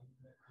are following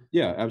that?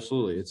 Yeah,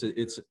 absolutely.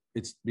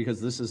 It's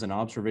because this is an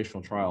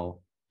observational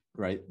trial,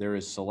 right? There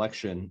is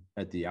selection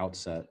at the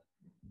outset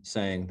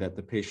saying that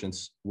the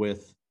patients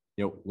with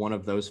one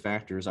of those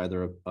factors,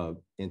 either a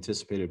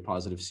anticipated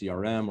positive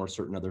CRM or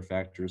certain other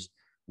factors,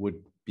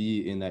 would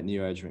be in that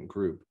neoadjuvant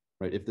group,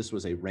 right? If this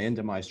was a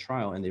randomized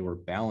trial and they were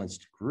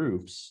balanced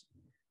groups,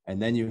 and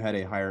then you had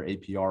a higher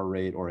APR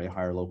rate or a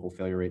higher local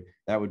failure rate,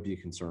 that would be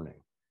concerning.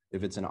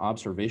 If it's an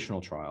observational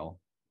trial,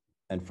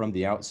 and from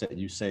the outset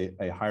you say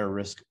a higher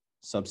risk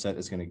subset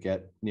is going to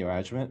get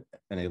neoadjuvant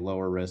and a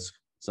lower risk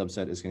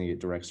subset is going to get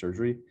direct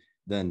surgery,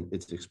 then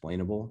it's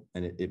explainable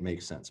and it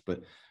makes sense.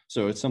 But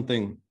so it's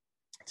something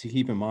to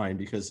keep in mind,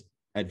 because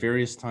at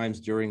various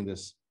times during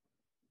this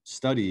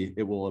study,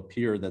 it will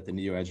appear that the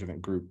neoadjuvant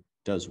group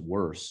does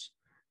worse,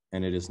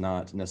 and it is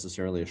not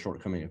necessarily a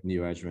shortcoming of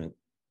neoadjuvant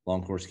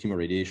long course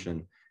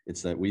chemoradiation.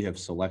 It's that we have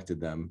selected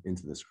them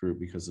into this group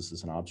because this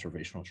is an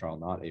observational trial,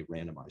 not a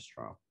randomized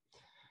trial.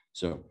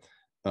 So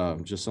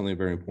just something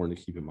very important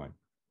to keep in mind.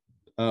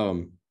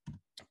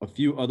 A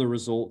few other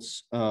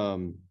results.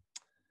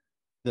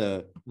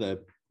 The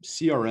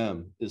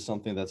CRM is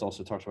something that's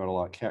also talked about a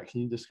lot. Kat,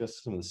 can you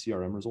discuss some of the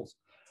CRM results?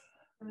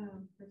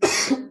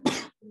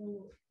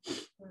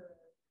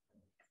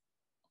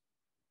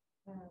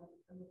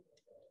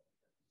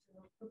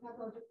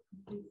 pathologist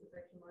completes the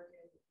correction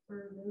margin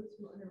for those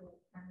who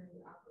underwent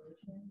primary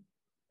operation.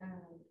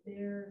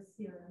 Their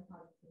CRM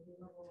positivity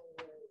level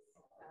was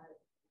at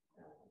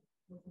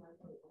was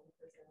 9.1%.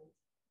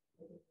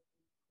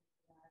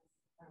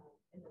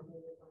 And then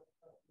they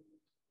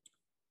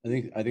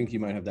was I think you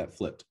might have that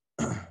flipped.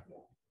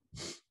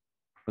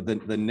 But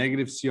the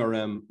negative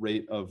CRM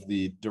rate of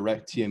the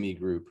direct TME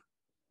group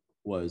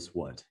was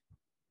what?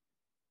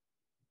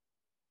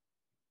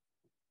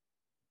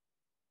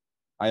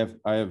 I have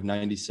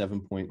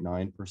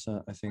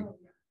 97.9%, I think.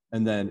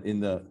 And then in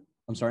the,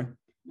 I'm sorry?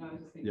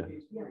 Yeah.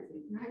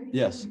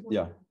 Yes,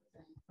 yeah.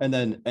 And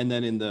then in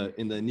the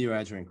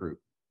neoadjuvant group.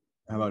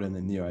 How about in the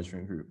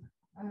neoadjuvant group?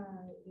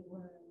 it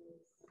was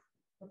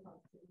the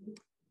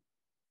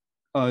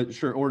positivity.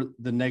 Sure, or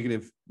the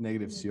negative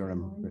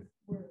CRM rate.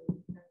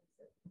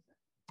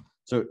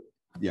 So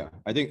yeah,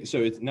 I think so.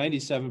 It's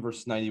 97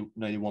 versus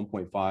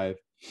 91.5.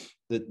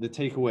 The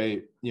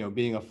takeaway,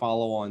 being a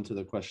follow on to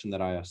the question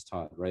that I asked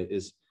Todd, right,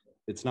 is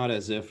it's not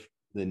as if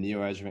the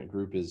neoadjuvant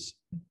group is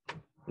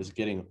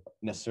getting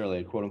necessarily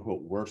a quote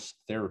unquote worse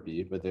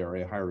therapy, but they are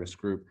a high risk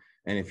group.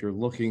 And if you're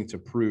looking to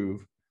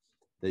prove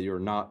that you're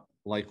not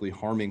likely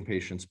harming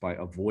patients by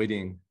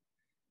avoiding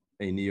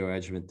a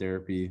neoadjuvant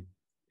therapy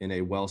in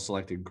a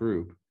well-selected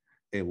group,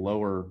 a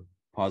lower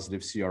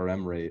positive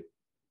CRM rate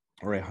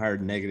or a higher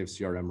negative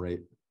CRM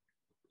rate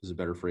is a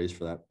better phrase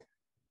for that,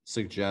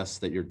 suggests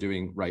that you're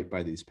doing right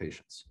by these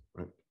patients,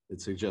 right? It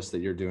suggests that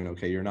you're doing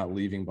okay. You're not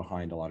leaving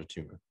behind a lot of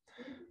tumor.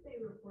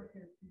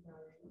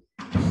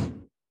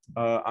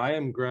 I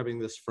am grabbing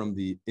this from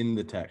in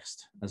the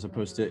text as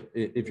opposed to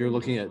if you're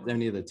looking at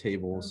any of the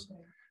tables.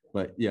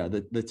 But yeah,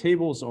 the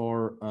tables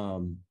are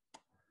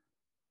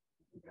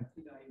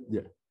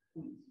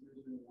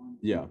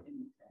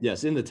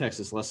yes, in the text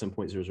it's less than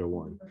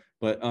 0.001.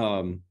 But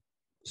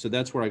so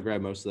that's where I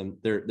grab most of them.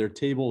 Their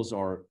tables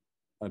are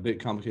a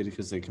bit complicated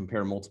because they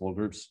compare multiple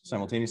groups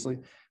simultaneously.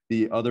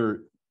 The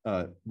other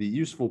the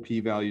useful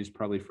p-values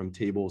probably from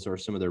tables are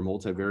some of their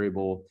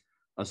multivariable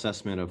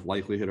assessment of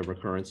likelihood of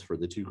recurrence for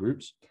the two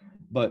groups.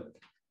 But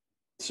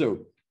so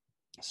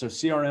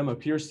CRM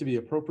appears to be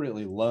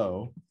appropriately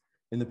low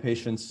in the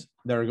patients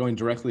that are going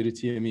directly to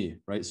TME,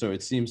 right? So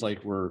it seems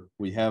like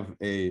we have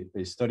a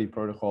study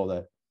protocol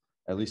that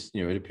at least,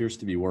 it appears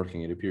to be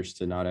working. It appears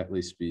to not at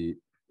least be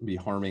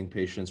harming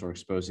patients or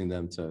exposing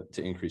them to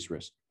increased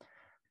risk.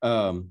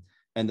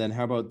 And then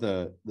how about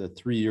the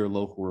 3-year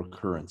local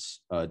recurrence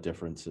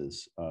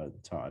differences,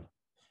 Todd?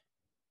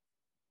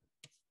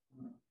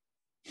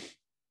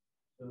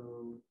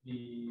 So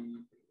the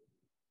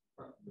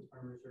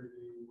primary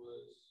surgery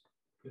was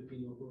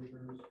 15 local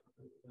recurrence.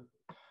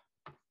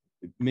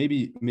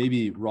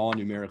 Maybe raw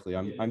numerically.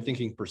 I'm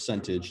thinking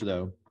percentage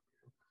though.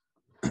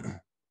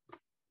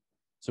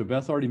 So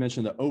Beth already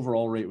mentioned the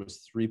overall rate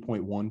was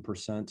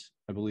 3.1%,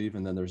 I believe,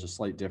 and then there's a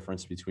slight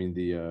difference between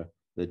the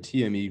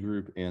TME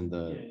group and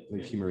the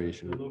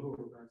chemoradiation group. The local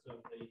recurrence of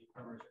the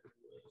primary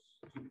surgery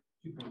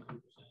was 2.2%.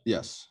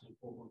 Yes. And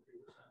 4.3%.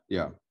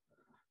 Yeah.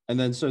 And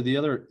then so the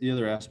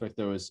other aspect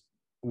though is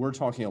we're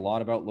talking a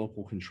lot about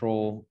local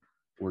control.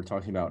 We're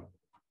talking about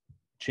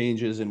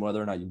changes in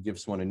whether or not you give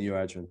someone a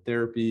neoadjuvant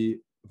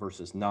therapy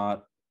versus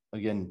not.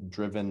 Again,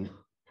 driven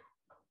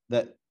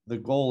that the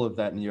goal of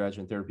that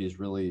neoadjuvant therapy is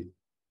really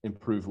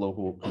improve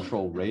local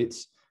control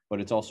rates, but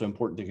it's also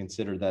important to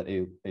consider that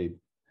a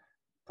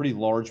pretty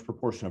large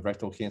proportion of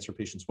rectal cancer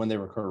patients, when they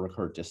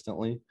recur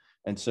distantly.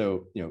 And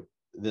so,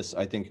 this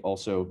I think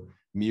also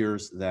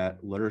mirrors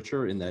that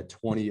literature in that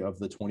 20 of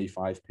the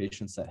 25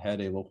 patients that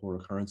had a local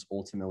recurrence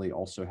ultimately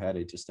also had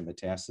a distant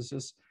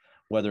metastasis,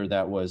 whether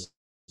that was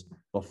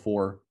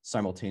before,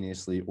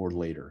 simultaneously, or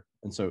later.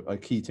 And so a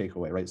key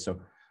takeaway, right? So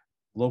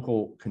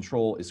local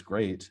control is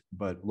great,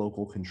 but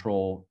local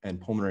control and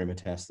pulmonary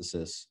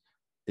metastasis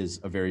is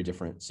a very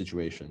different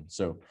situation.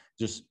 So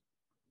just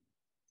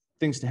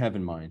things to have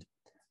in mind.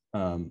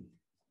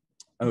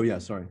 Oh yeah,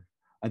 sorry.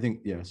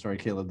 Sorry,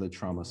 Caleb, the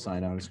trauma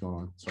sign out is going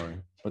on. Sorry,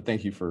 but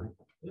thank you for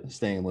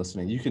staying and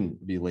listening. You can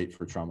be late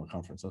for trauma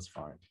conference. That's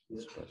fine.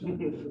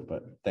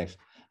 But thanks.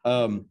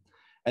 And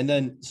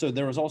then, so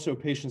there was also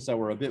patients that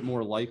were a bit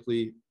more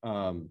likely,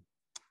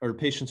 or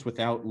patients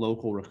without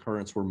local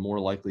recurrence were more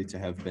likely to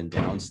have been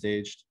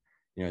downstaged.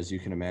 As you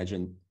can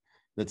imagine,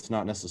 that's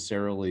not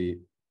necessarily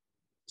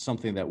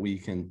something that we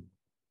can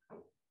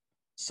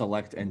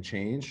select and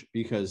change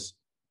because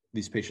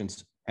these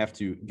patients have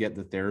to get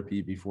the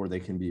therapy before they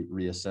can be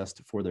reassessed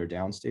for their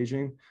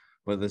downstaging.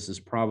 But this is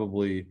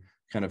probably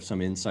kind of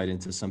some insight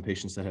into some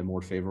patients that had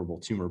more favorable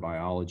tumor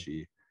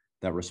biology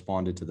that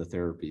responded to the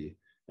therapy.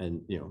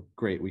 And,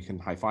 great, we can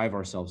high five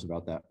ourselves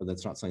about that, but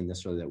that's not something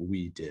necessarily that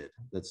we did.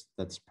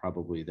 That's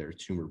probably their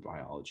tumor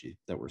biology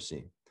that we're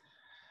seeing.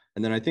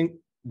 And then I think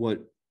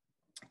what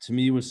to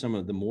me was some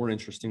of the more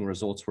interesting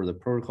results were the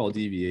protocol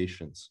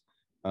deviations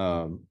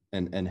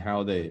and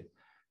how they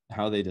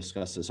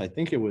discuss this. I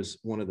think it was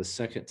one of the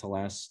second to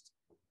last,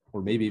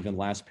 or maybe even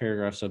last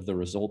paragraphs of the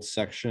results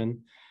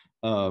section.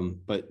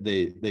 But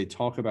they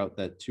talk about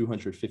that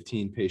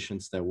 215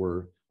 patients that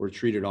were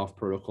treated off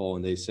protocol,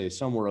 and they say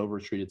some were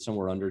overtreated, some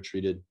were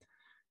undertreated.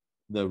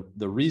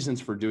 The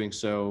reasons for doing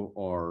so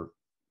are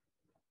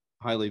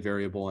highly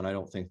variable, and I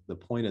don't think the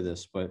point of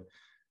this, but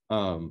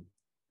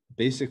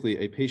basically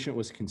a patient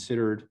was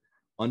considered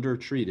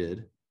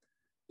undertreated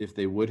if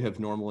they would have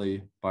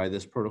normally by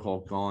this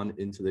protocol gone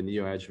into the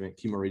neoadjuvant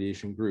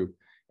chemoradiation group,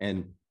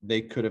 and they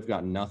could have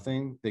gotten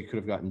nothing. They could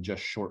have gotten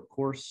just short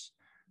course.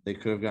 They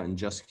could have gotten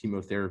just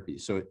chemotherapy.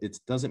 So it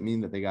doesn't mean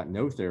that they got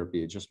no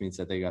therapy. It just means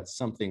that they got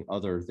something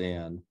other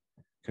than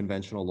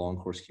conventional long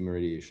course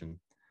chemoradiation.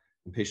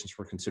 And patients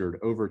were considered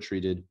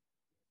overtreated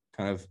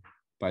kind of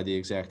by the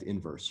exact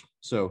inverse.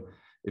 So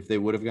if they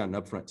would have gotten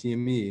upfront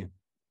TME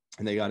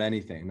and they got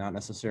anything, not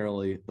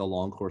necessarily the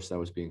long course that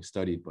was being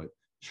studied, but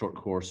short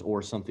course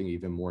or something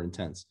even more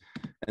intense.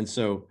 And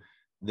so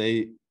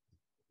they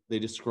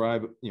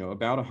describe,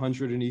 about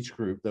 100 in each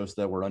group, those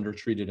that were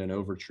undertreated and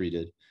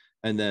overtreated.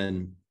 And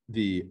then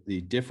the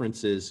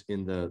differences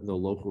in the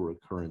local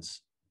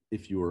recurrence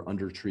if you were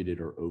undertreated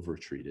or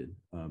overtreated.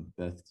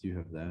 Beth, do you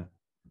have that?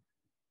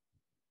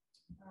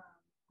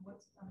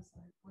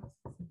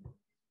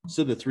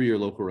 So the 3-year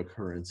local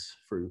recurrence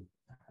for,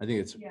 I think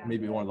it's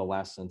maybe one of the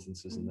last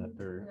sentences in that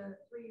paragraph.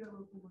 The 3-year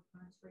local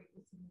recurrence rate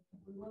was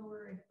significantly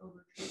lower in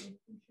overtreated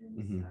patients,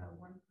 1%,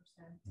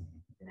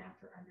 and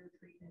after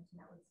undertreatment, and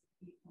that was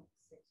 8.6%.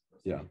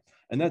 Yeah,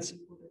 and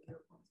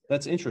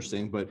that's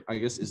interesting, but I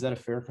guess, is that a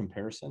fair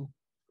comparison,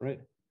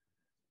 right?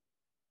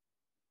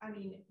 I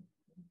mean,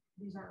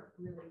 these aren't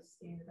really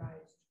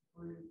standardized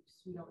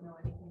groups. We don't know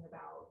anything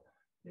about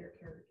their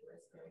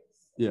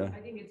characteristics. Yeah. I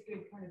think it's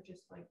good kind of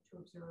just like to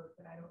observe,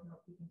 but I don't know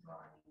if we can draw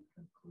any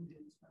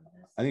conclusions from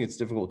this. I think it's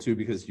difficult too,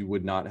 because you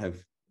would not have,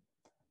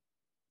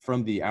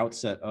 from the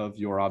outset of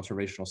your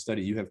observational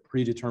study, you have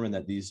predetermined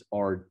that these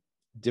are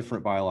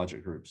different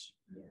biologic groups.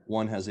 Yeah.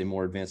 One has a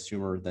more advanced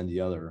tumor than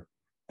the other,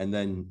 and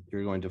then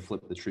you're going to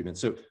flip the treatment.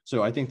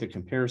 So I think the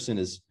comparison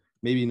is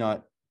maybe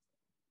not,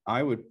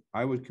 I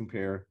would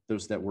compare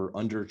those that were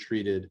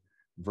undertreated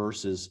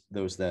versus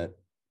those that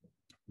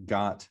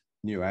got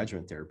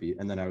neoadjuvant therapy,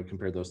 and then I would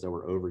compare those that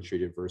were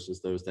overtreated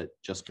versus those that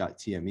just got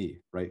TME,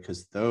 right?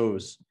 Because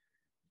those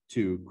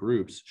two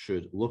groups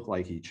should look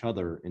like each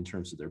other in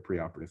terms of their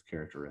preoperative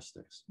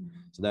characteristics. Mm-hmm.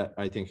 So that,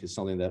 I think, is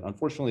something that,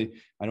 unfortunately,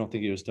 I don't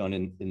think it was done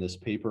in this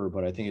paper,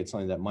 but I think it's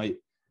something that might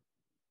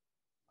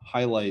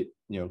highlight,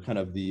 kind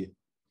of the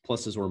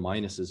pluses or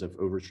minuses of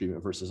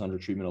overtreatment versus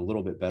undertreatment a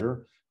little bit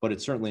better. But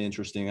it's certainly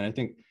interesting. And I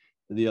think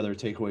the other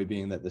takeaway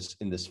being that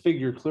in this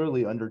figure,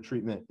 clearly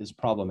undertreatment is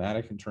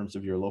problematic in terms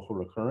of your local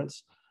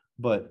recurrence,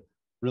 but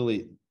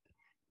really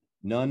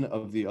none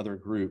of the other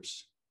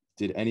groups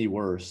did any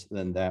worse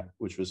than that,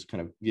 which was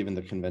kind of given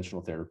the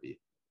conventional therapy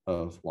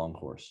of long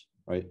course,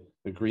 right?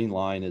 The green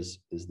line is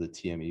the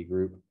TME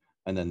group,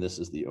 and then this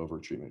is the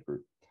overtreatment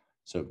group.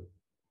 So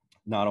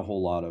not a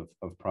whole lot of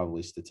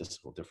probably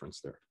statistical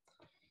difference there.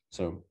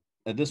 So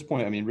at this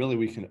point, I mean, really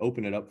we can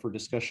open it up for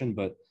discussion,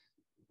 but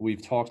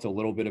we've talked a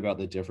little bit about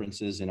the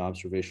differences in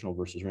observational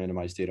versus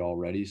randomized data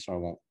already, so I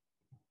won't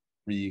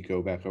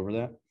go back over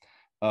that.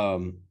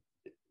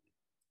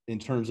 In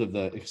terms of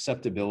the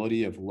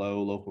acceptability of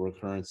low local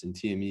recurrence in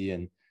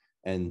TME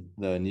and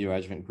the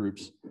neoadjuvant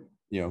groups,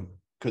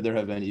 could there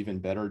have been even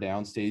better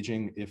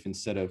downstaging if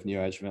instead of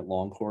neoadjuvant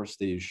long course,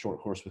 they use short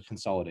course with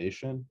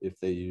consolidation, if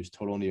they use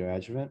total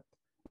neoadjuvant?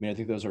 I mean, I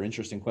think those are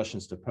interesting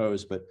questions to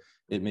pose, but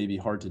it may be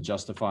hard to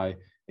justify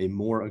a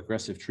more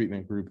aggressive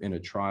treatment group in a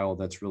trial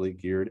that's really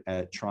geared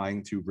at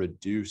trying to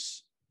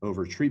reduce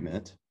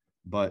overtreatment,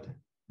 but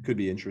could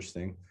be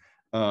interesting.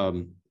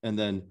 And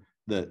then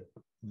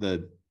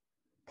the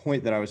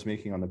point that I was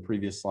making on the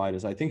previous slide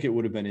is I think it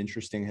would have been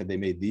interesting had they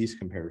made these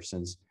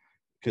comparisons,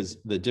 because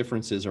the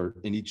differences are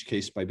in each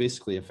case by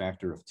basically a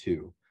factor of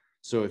 2.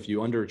 So if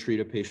you undertreat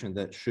a patient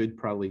that should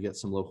probably get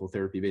some local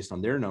therapy based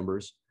on their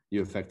numbers,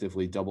 you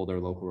effectively double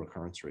their local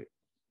recurrence rate.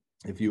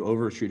 If you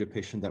overtreat a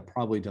patient that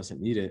probably doesn't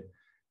need it,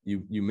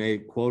 you may,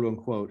 quote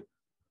unquote,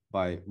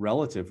 by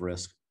relative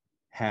risk,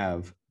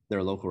 have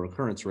their local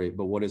recurrence rate.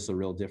 But what is the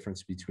real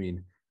difference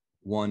between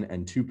 1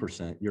 and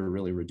 2%? You're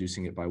really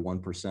reducing it by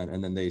 1%.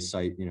 And then they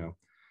cite,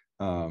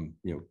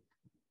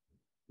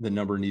 the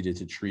number needed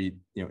to treat,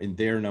 in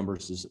their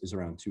numbers is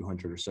around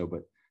 200 or so.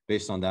 But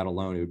based on that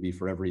alone, it would be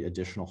for every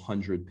additional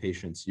 100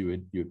 patients, you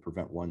would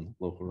prevent 1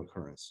 local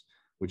recurrence,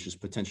 which is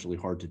potentially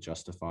hard to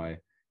justify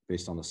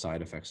based on the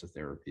side effects of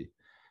therapy.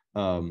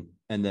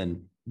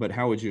 But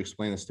how would you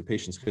explain this to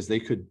patients? Because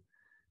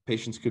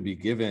patients could be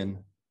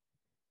given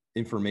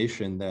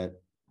information that,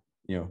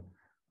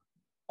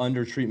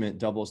 under treatment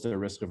doubles their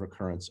risk of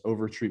recurrence,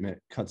 over treatment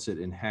cuts it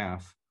in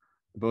half.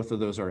 Both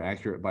of those are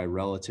accurate by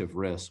relative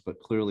risk,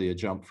 but clearly a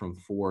jump from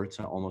 4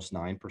 to almost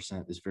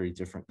 9% is very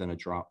different than a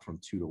drop from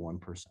 2 to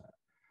 1%.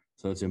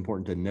 So it's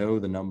important to know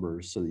the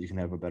numbers so that you can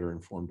have a better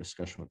informed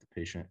discussion with the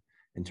patient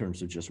in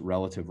terms of just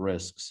relative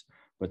risks,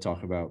 but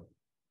talk about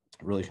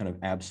really kind of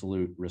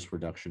absolute risk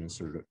reduction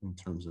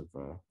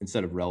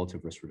instead of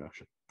relative risk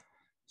reduction.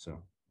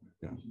 So,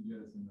 yeah.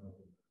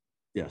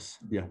 Yes.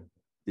 Yeah.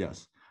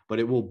 Yes. But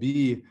it will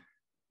be,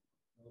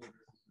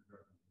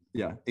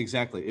 yeah,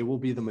 exactly. It will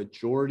be the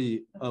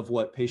majority of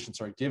what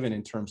patients are given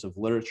in terms of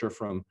literature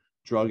from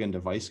drug and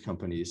device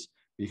companies,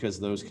 because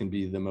those can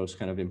be the most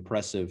kind of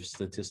impressive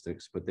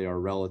statistics, but they are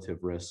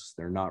relative risks.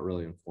 They're not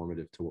really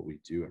informative to what we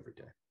do every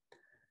day.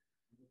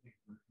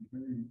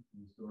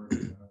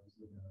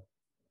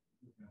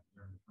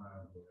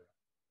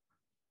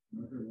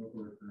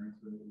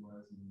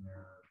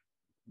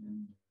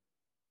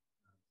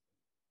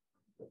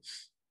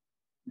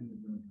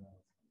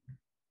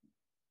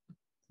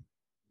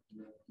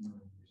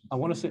 I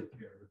want to say,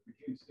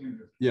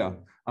 yeah,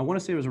 I want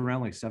to say it was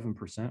around like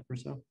 7% or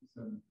so.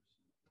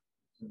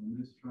 So in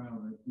this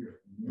trial right here,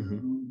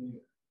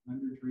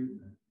 under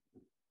treatment,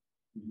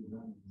 you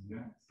have the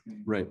exact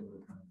same. Right.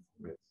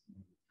 Right.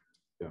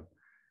 Yeah.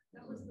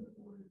 That was the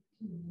board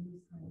to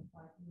use kind of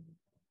platinum.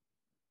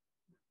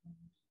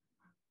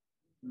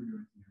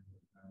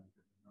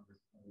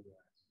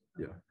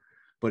 Yeah,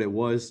 but it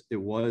was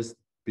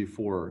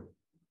before,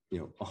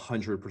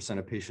 100%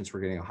 of patients were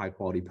getting a high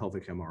quality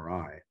pelvic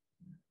MRI,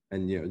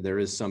 and there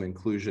is some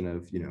inclusion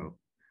of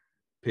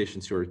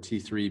patients who are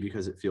T3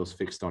 because it feels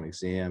fixed on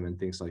exam and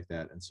things like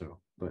that. And so,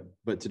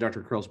 but to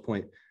Dr. Curl's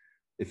point,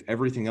 if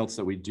everything else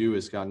that we do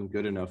has gotten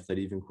good enough that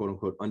even quote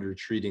unquote under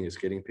treating is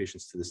getting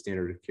patients to the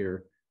standard of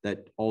care,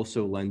 that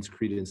also lends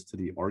credence to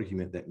the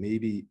argument that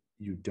maybe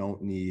you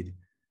don't need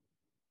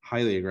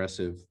highly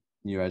aggressive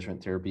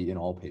neoadjuvant therapy in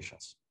all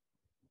patients,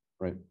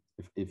 right?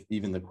 If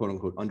even the quote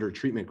unquote under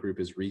treatment group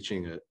is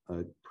reaching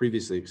a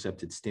previously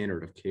accepted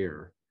standard of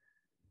care.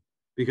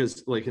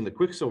 Because like in the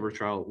Quicksilver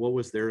trial, what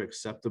was their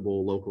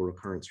acceptable local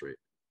recurrence rate?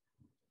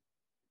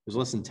 It was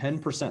less than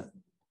 10%,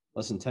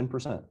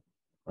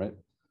 right?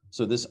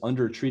 So this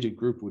undertreated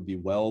group would be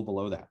well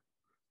below that.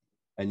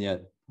 And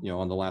yet,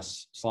 on the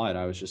last slide,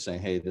 I was just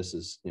saying, hey, this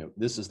is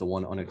the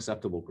one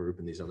unacceptable group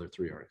and these other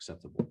three are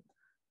acceptable.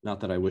 Not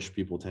that I wish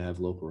people to have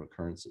local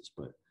recurrences,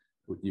 but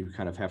you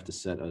kind of have to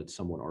set a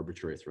somewhat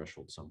arbitrary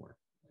threshold somewhere.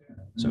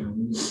 So.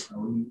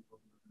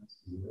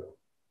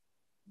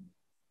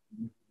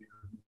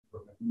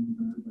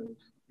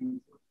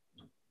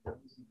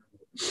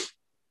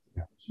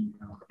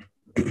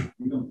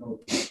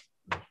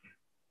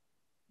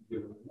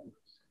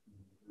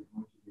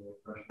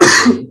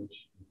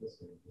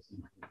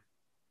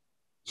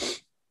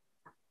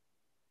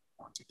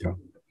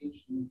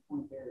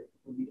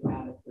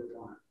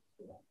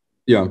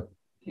 Yeah.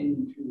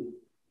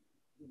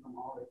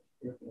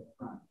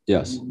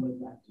 Yes.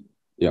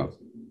 Yeah.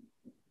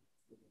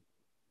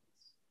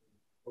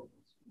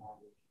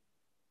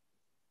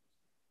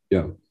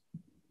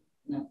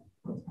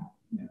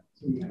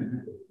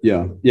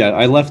 Yeah. Yeah.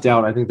 I left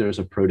out, I think there's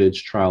a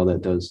Prodige trial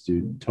that does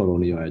do total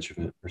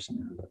neoadjuvant or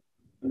something like that.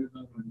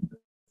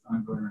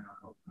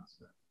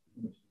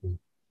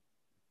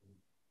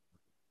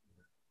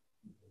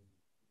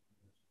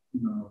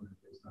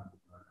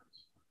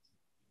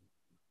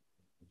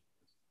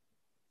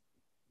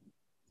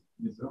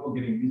 These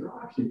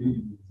are actually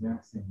getting the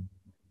exact same,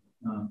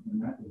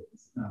 and that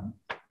is,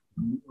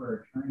 when you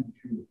are trying to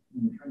treat,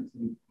 when you're trying to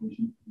save the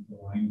patient who's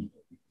aligned,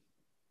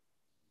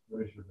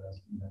 what is your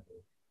best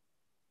method?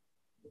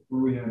 Before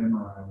we had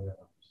MRI, we had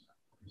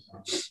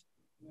ultrasound.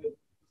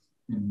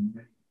 In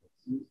many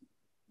cases,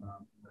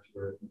 much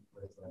where it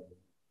place like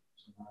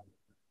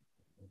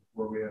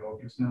before we had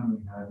ultrasound,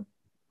 we had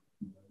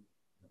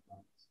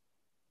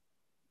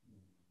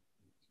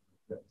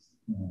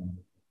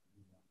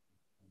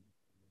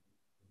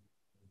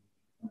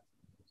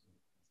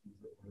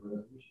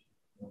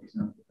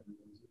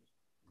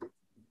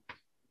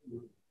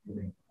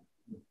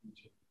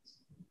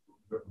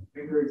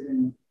finger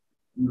exam,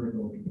 indirect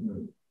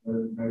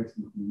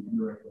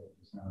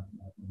ultrasound,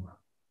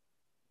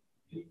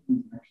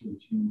 actually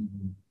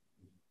changing.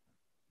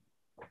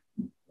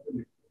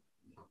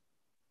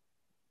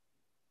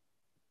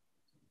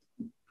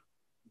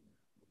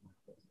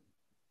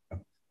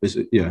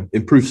 Yeah,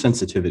 improve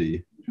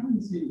sensitivity. Trying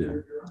to see,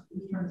 yeah.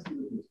 Trying to see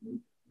what this is.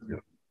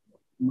 Yeah.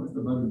 What's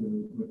the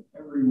button with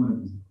every one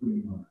of these,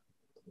 including on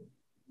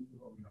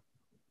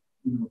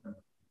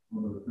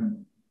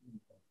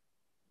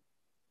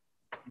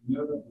you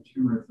know that the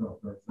tumor itself,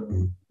 right? So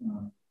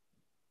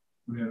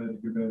we have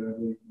that good bad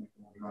ugly,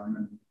 like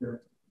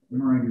there.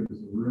 MRI gives us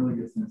a really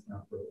good sense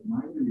now for am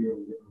I going to be able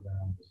to get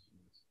around this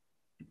tumor?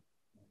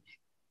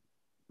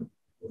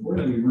 Before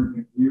that, you weren't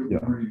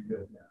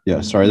good.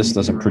 Yeah, sorry, this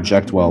doesn't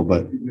project well,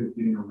 but you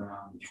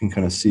can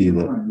kind of see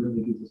that.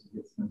 Really gives us a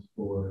good sense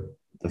for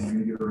am I going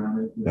to get around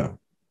it? Yeah. Am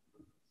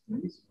I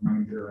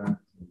going to get around it?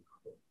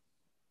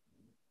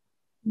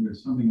 And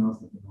there's something else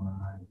that going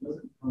on. It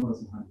doesn't tell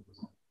us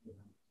 100%.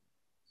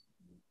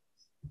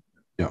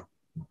 Yeah.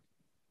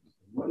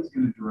 What is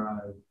going to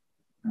drive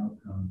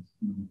outcomes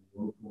in the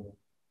local?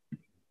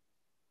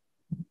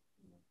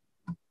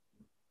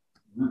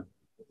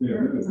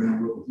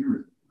 Local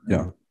tumors, right?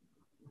 Yeah.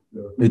 So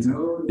if we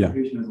know the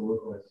patient has a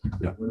localized tumor,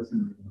 yeah. What is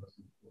going to be the most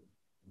important?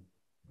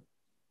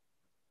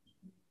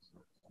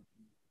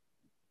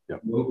 Yeah.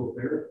 Local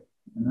therapy.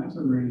 And that's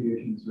when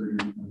radiation surgery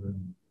comes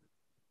in.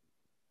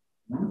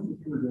 Once the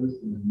tumor goes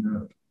to the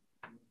node,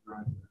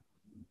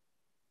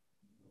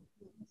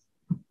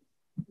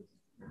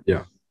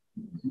 yeah.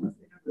 Once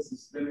they have a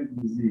systemic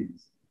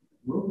disease,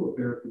 local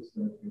therapists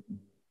start taking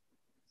it.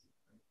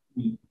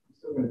 You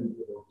still got to do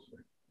the local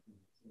surgery.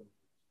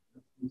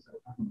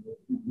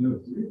 No,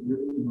 it's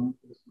really not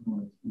just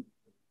over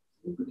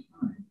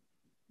time.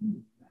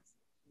 That's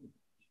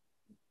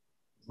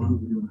as long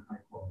as we're doing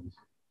high quality.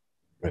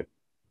 Right.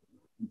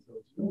 And so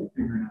it's really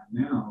figuring out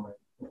now, like,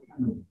 what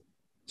kind of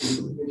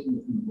patient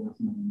is in the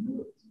blessing of the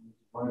nodes.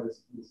 Why this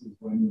is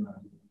why you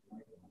not doing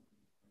like it.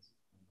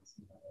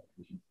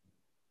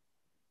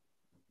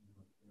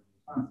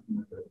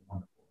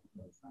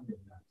 It's not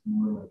getting that. It's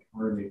more like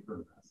are they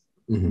progressing?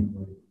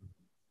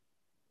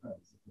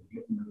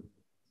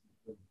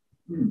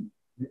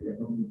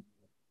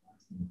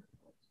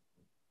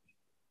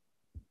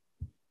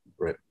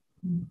 Right.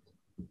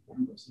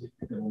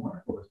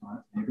 Wonderful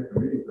response.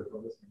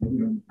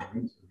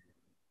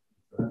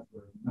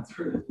 That's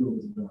where the field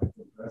is going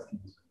for breast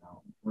cancer now.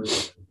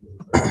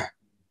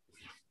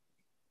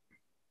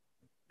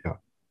 Yeah.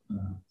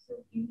 So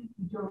even if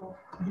you don't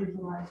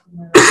visualize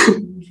the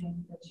lesion,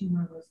 the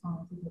tumor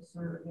response is a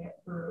surrogate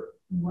for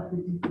what the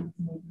disease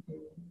may be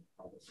doing.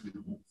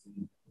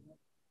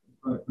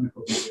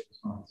 Clinical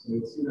response. So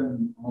you'll see that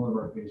in all of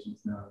our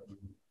patients now in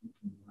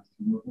the last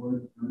tumor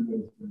board.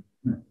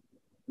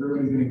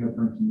 Everybody's getting up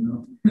from chemo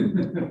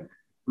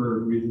for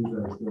reasons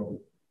that are still,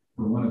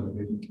 for one of the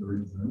patients, for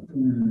reasons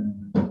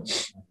that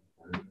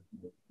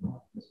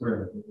I swear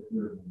that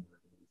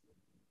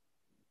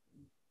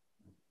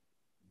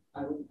I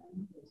would.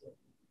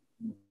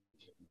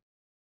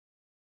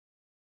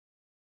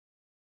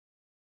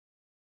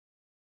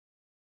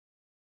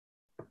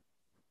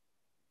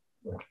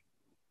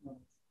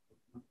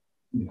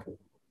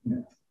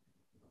 Yeah.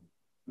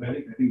 But I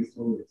think it's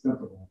totally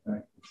acceptable. In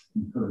fact, it's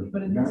encouraged.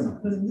 But in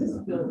this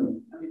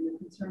building, I mean, the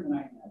concern that I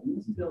have in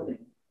this building,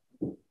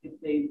 if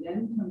they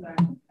then come back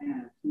and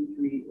have 2,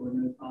 3, or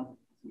no positive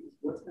disease,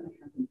 what's going to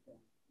happen to them?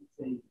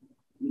 Say,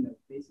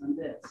 based on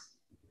this,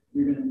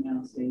 you're going to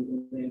now say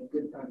that they have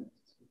good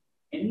prognosis.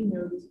 Any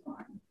node is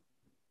fine.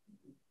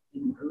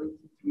 In early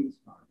T3 is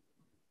fine.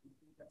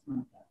 That's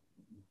not that.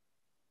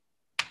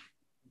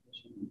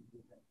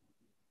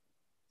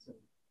 So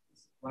this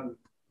is why we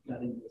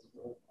got into this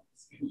whole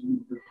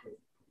discussion.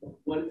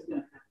 What is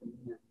going to happen to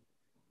him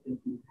if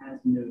he has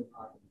no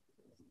positive?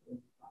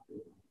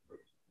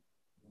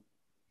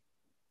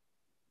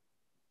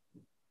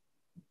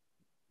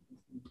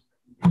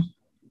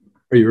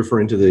 Are you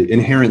referring to the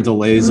inherent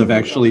delays of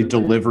actually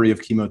delivery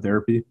of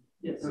chemotherapy?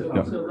 Yes. So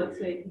let's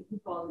say he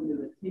falls into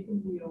the taking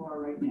DOR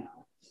right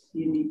now,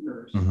 CME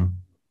first, and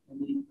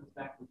then he comes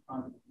back with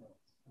positive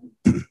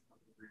notes.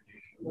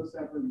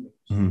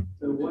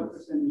 So what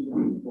percentage of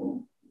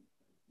people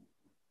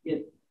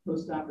get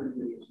post-operative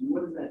radiation?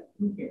 What is that?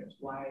 Who cares?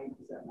 Why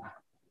does that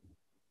matter?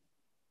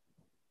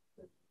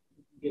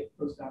 Get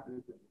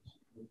post-operative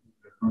radiation.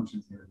 The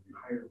functions here be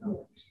higher than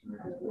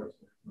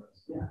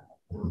yeah.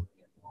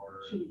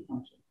 Shitty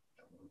function.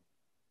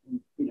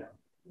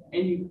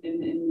 And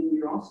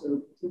you're also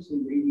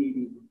potentially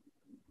radiating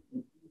a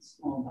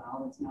small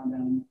valve that's now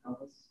down in the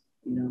pelvis.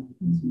 So you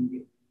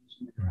get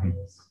radiation in the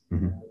pelvis.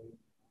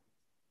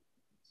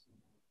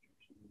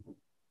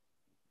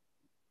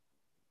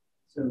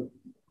 So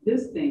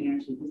this thing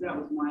actually, because that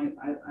was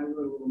I wrote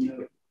a little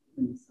note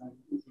in the side.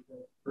 This is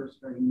the first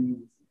starting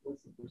means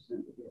what's the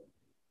percent to get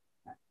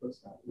at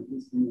post-op? At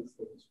least in this,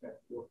 they describe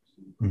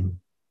 4%.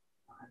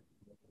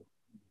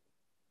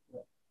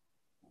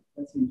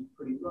 That seems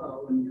pretty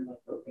low, and you're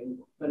like, okay.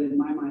 But in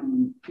my mind,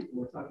 when people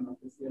were talking about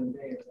this the other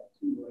day, or that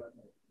too,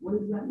 what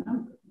is that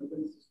number?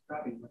 Nobody's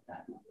describing what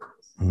that number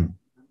is.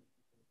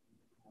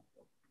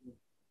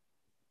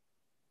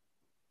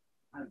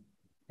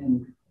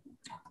 And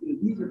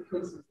these are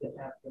places that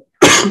have the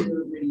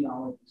premier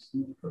radiologists,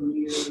 and the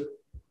premier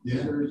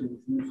surgeons,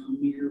 and the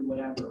premier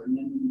whatever. And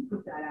then when you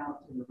put that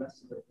out to the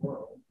rest of the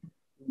world,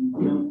 and you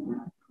don't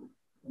have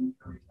premier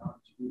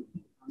radiologists,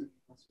 how many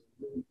of us are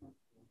really comfortable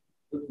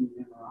looking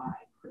at MRI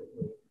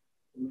quickly?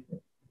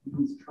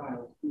 These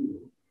trials do.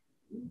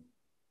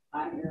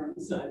 I'm here on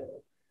the side of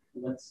it.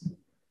 Let's,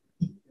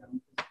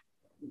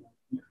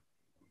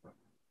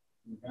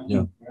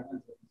 yeah.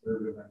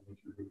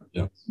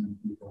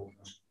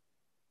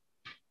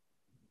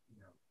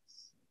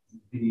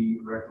 The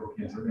rectal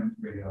cancer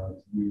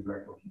radiologists, the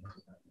rectal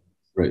cancer.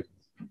 Right.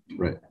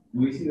 Right.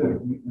 And we see that.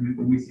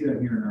 We see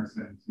that here in our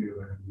setting too.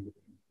 And we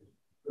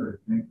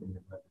thankfully,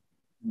 but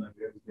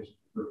the education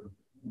program.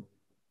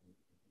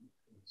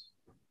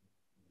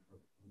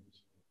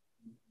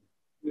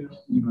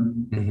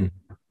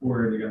 Or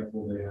they got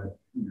told they had,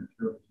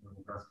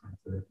 terminal breast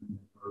cancer,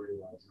 or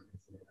realized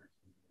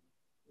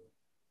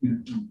they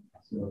actually,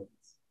 so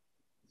it's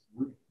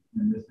weird,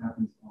 and this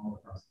happens all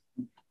across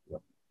the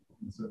country.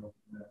 And so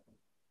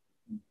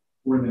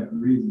for that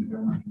reason, the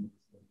government can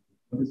say,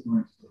 what is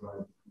going to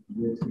provide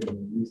the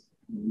least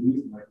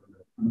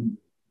likelihood of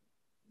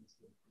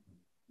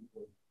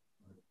people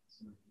are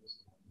concerned with this.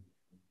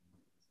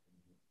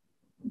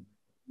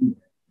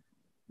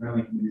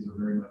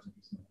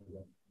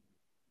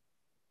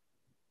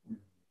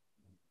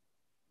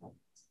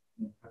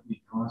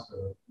 cost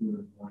of who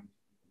are going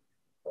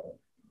to,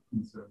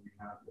 and so we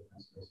have to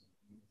discuss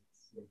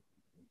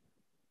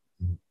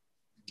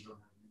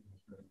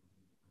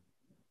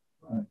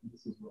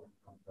this is what we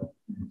talked about.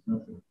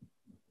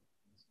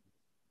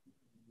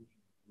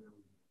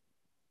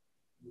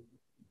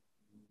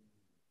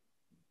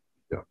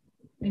 Yeah.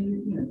 And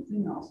the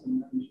thing also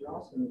is you're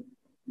also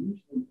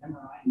usually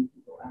MRIing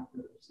people after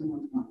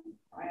someone's gone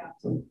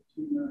biopsy,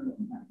 tumor,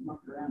 and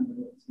mucked around with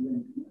it. So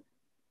then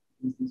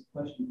there's this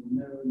question of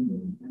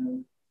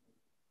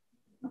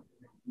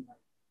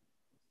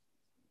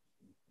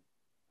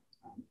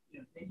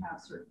they have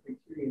certain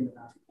criteria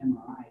about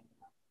MRI.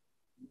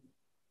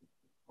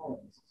 Call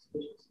it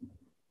suspicious.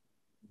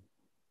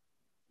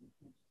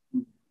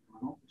 100%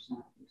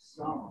 you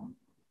saw them,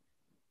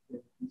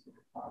 they're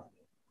considered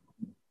positive.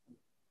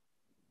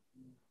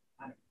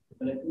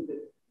 But I think that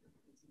it's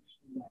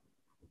interesting that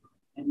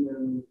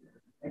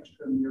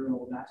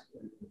extramural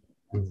vascular,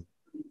 that's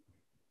pretty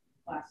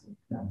classic.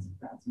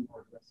 That's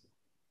more aggressive.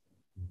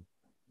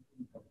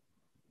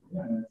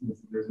 Yeah,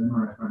 there's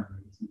MRI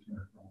finding the CT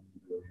from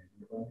the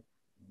antibody.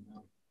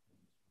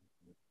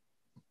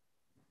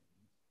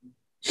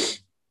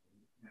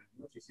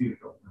 What you see is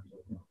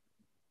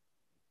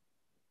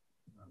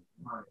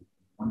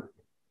wonderful.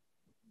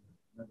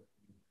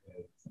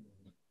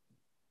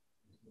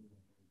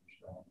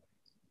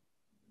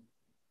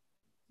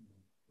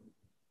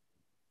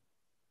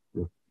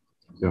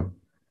 Yeah.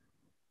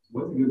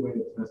 What's a good way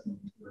to test them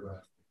for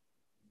that?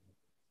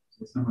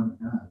 So someone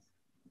has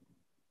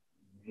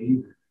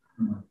maybe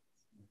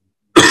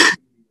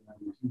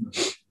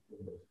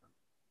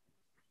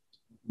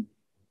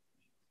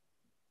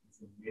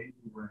so maybe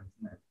we're in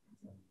next.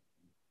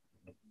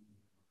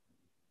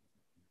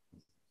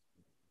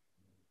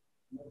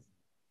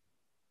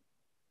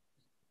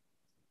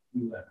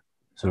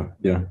 So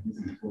yeah.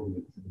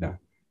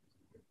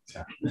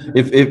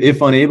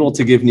 If unable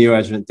to give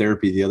neoadjuvant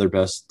therapy, the other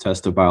best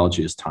test of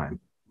biology is time.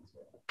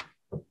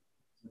 At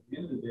the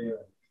end of the day,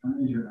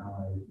 time is your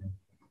ally.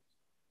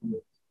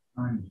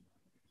 Time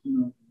is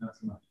not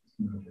so much.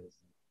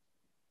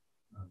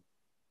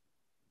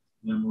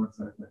 Then one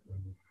side effect.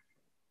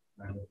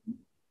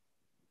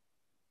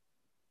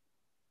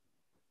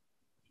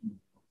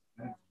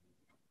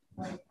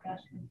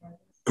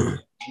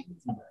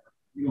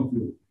 You don't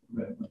feel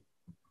right.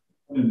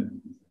 I don't know.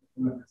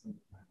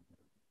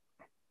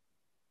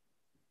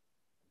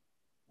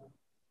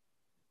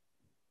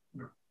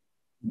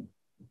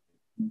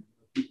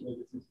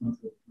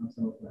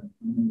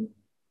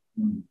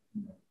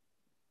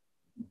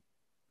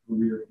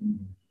 Career and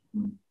then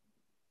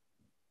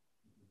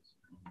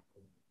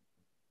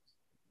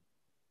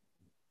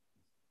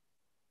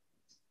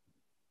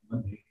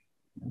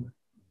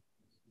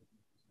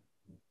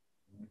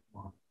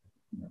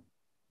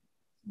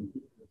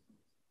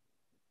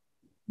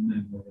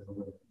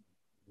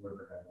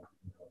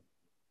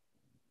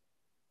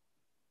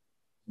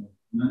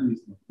none of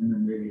these things, and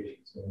then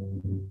radiation. So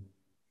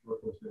short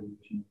course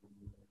radiation.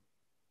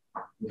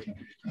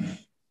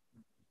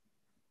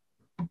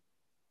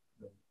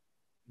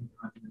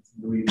 Incontinence,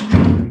 bleeding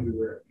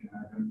everywhere.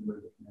 Everywhere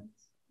the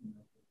hands.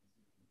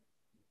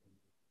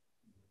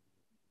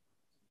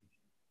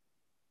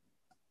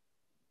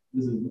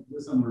 This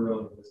is somewhere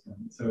relevant to this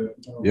one. So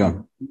yeah,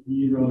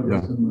 you wrote a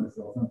to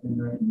myself something,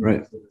 right?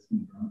 Right. So this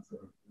can run. So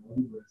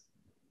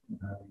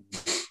having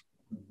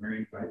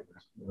wearing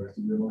diapers for the rest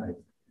of your life.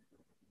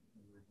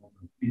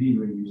 Any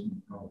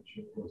radiation probably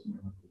should close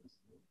enough to this.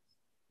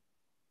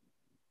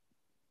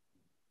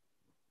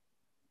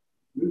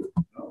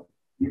 Oh,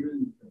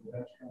 even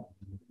that's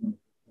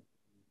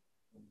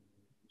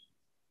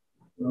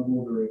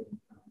double the rate of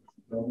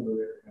double the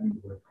rate of having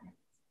to work.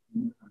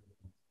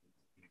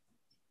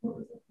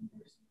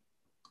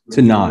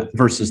 To not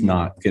versus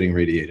not getting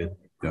radiated.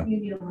 Yeah.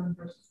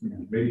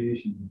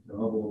 Radiation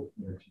double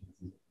their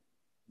chances.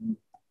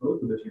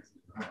 Both of the chances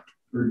are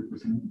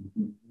 30%,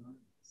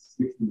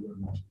 60 or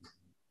more.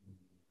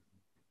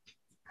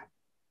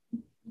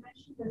 You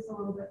mentioned this a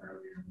little bit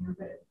earlier here,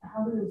 but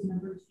how do those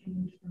numbers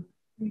change for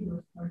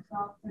previous blood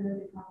stops? I know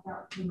they talked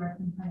about the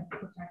retin kind of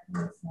protecting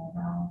the small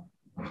bowel.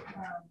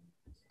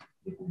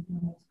 If we do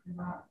this for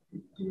that,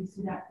 do we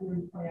see that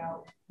really play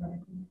out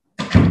clinically?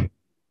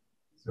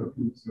 So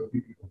people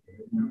get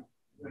it now.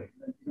 Right.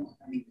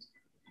 I mean,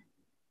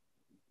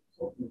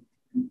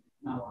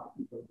 not a lot of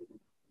people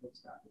would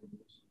stop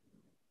radiation.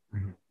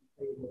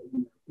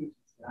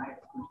 Patients that I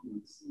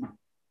personally see,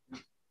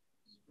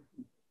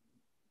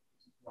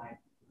 like,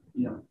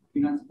 you're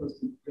not supposed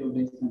to go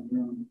based on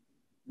your own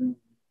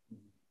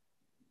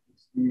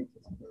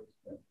experiences, but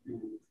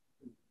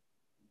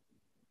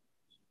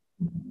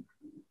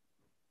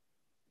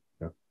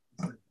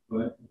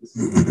But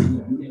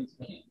you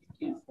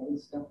can't hold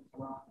stuff a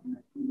lot, and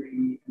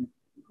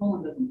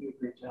colon doesn't do a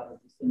great job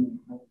of distilling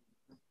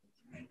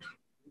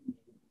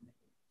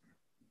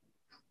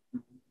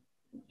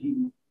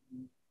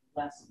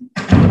less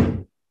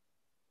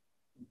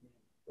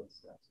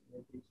stuff.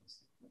 So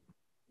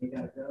they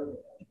gotta go.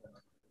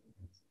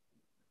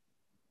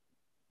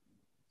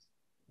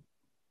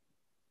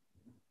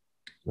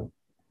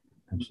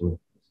 Absolutely.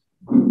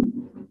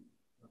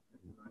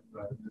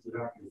 But as a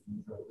doctor,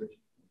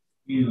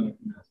 you know,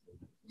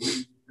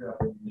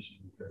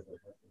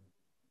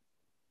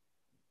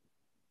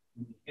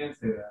 you can't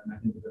say that, and I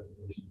think the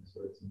definition is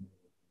sort of similar.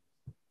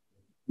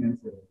 You can't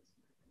say that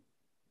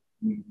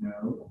we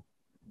know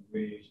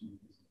radiation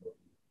increases both.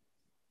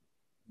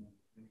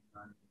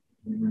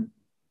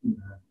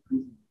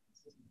 Increasing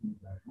consistency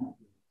that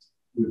happens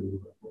really,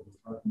 but what we're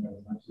talking about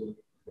is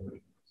absolutely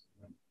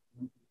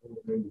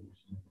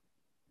radiation.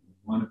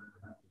 One of them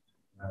happens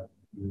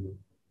to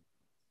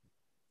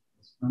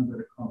it's comes at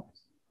a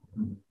cost. It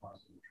comes at a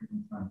cost of the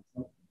treatment time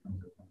itself. It comes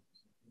at a cost.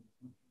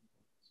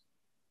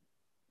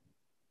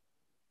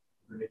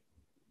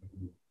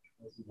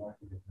 That's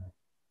exactly that.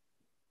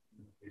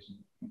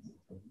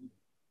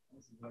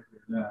 That's exactly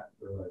that.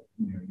 For like,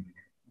 you know,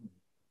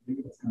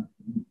 maybe that's kind of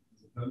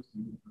as opposed to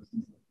the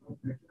person's like,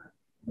 okay,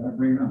 that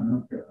bring it on. I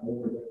don't care. I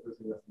will work that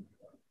person less than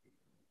that.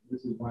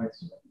 This is why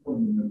it's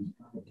important to know these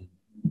problems.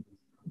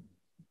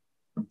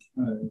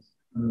 Because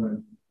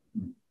otherwise,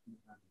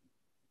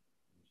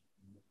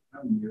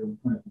 how do you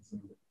plan to say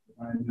that if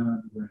I am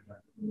not very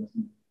effective, less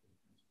than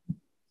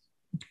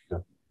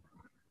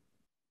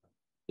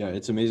Yeah,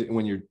 it's amazing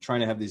when you're trying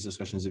to have these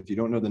discussions. If you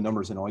don't know the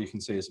numbers and all you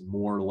can say is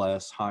more,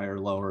 less, higher,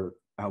 lower,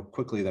 how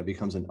quickly that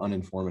becomes an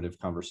uninformative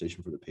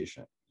conversation for the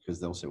patient,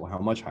 because they'll say, well, how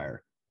much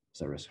higher is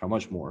that risk? How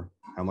much more?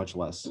 How much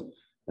less?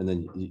 And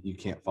then you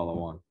can't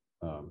follow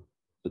on.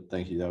 But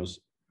thank you. That was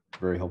a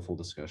very helpful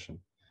discussion.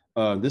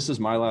 This is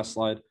my last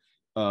slide.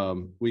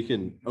 We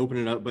can open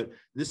it up, but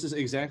this is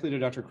exactly to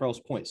Dr.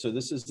 Krell's point. So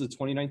this is the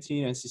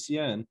 2019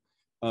 NCCN,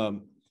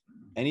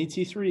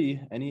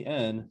 NET3,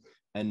 NEN,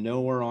 and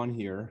nowhere on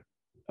here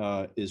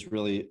is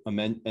really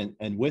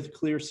and with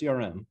clear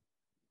CRM,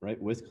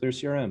 right? With clear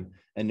CRM,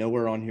 and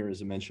nowhere on here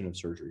is a mention of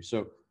surgery.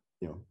 So,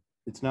 you know,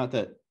 it's not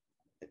that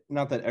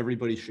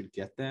everybody should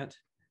get that,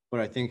 but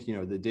I think, you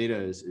know, the data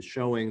is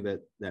showing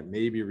that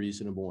may be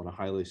reasonable in a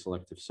highly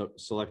selected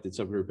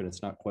subgroup, and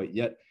it's not quite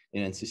yet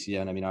in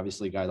NCCN. I mean,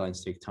 obviously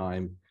guidelines take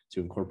time to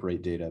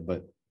incorporate data,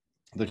 but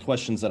the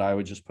questions that I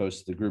would just post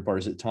to the group are,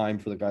 is it time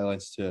for the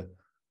guidelines to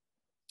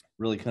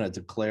really kind of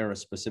declare a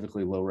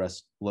specifically low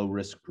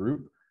risk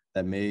group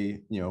that may,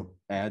 you know,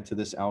 add to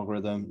this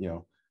algorithm, you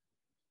know,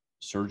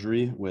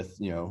 surgery with,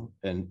 you know,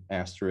 an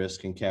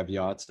asterisk and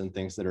caveats and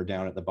things that are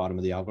down at the bottom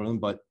of the algorithm.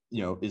 But,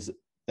 you know, is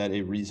that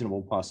a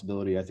reasonable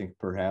possibility? I think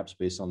perhaps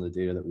based on the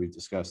data that we've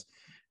discussed.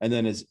 And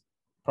then is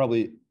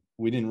probably,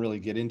 we didn't really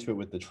get into it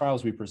with the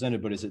trials we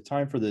presented, but is it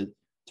time for to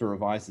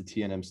revise the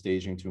TNM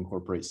staging to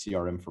incorporate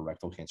CRM for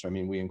rectal cancer? I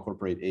mean, we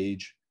incorporate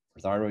age for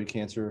thyroid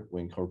cancer,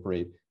 we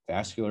incorporate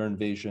vascular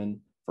invasion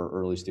for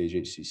early stage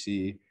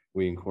HCC,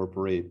 we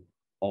incorporate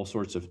all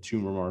sorts of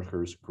tumor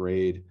markers,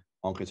 grade,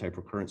 oncotype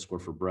recurrence score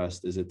for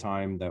breast. Is it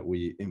time that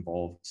we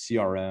involve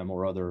CRM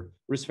or other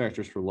risk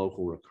factors for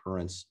local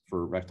recurrence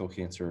for rectal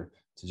cancer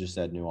to just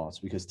add nuance?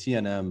 Because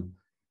TNM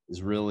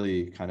is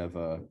really kind of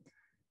a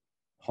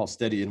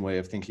Halstedian way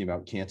of thinking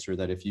about cancer,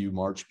 that if you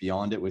march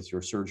beyond it with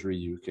your surgery,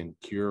 you can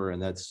cure.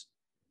 And that's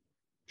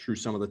true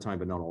some of the time,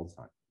 but not all the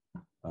time.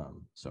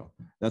 So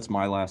that's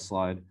my last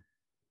slide.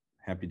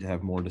 Happy to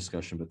have more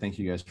discussion, but thank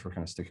you guys for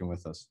kind of sticking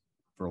with us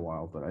for a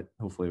while, but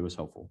hopefully it was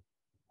helpful.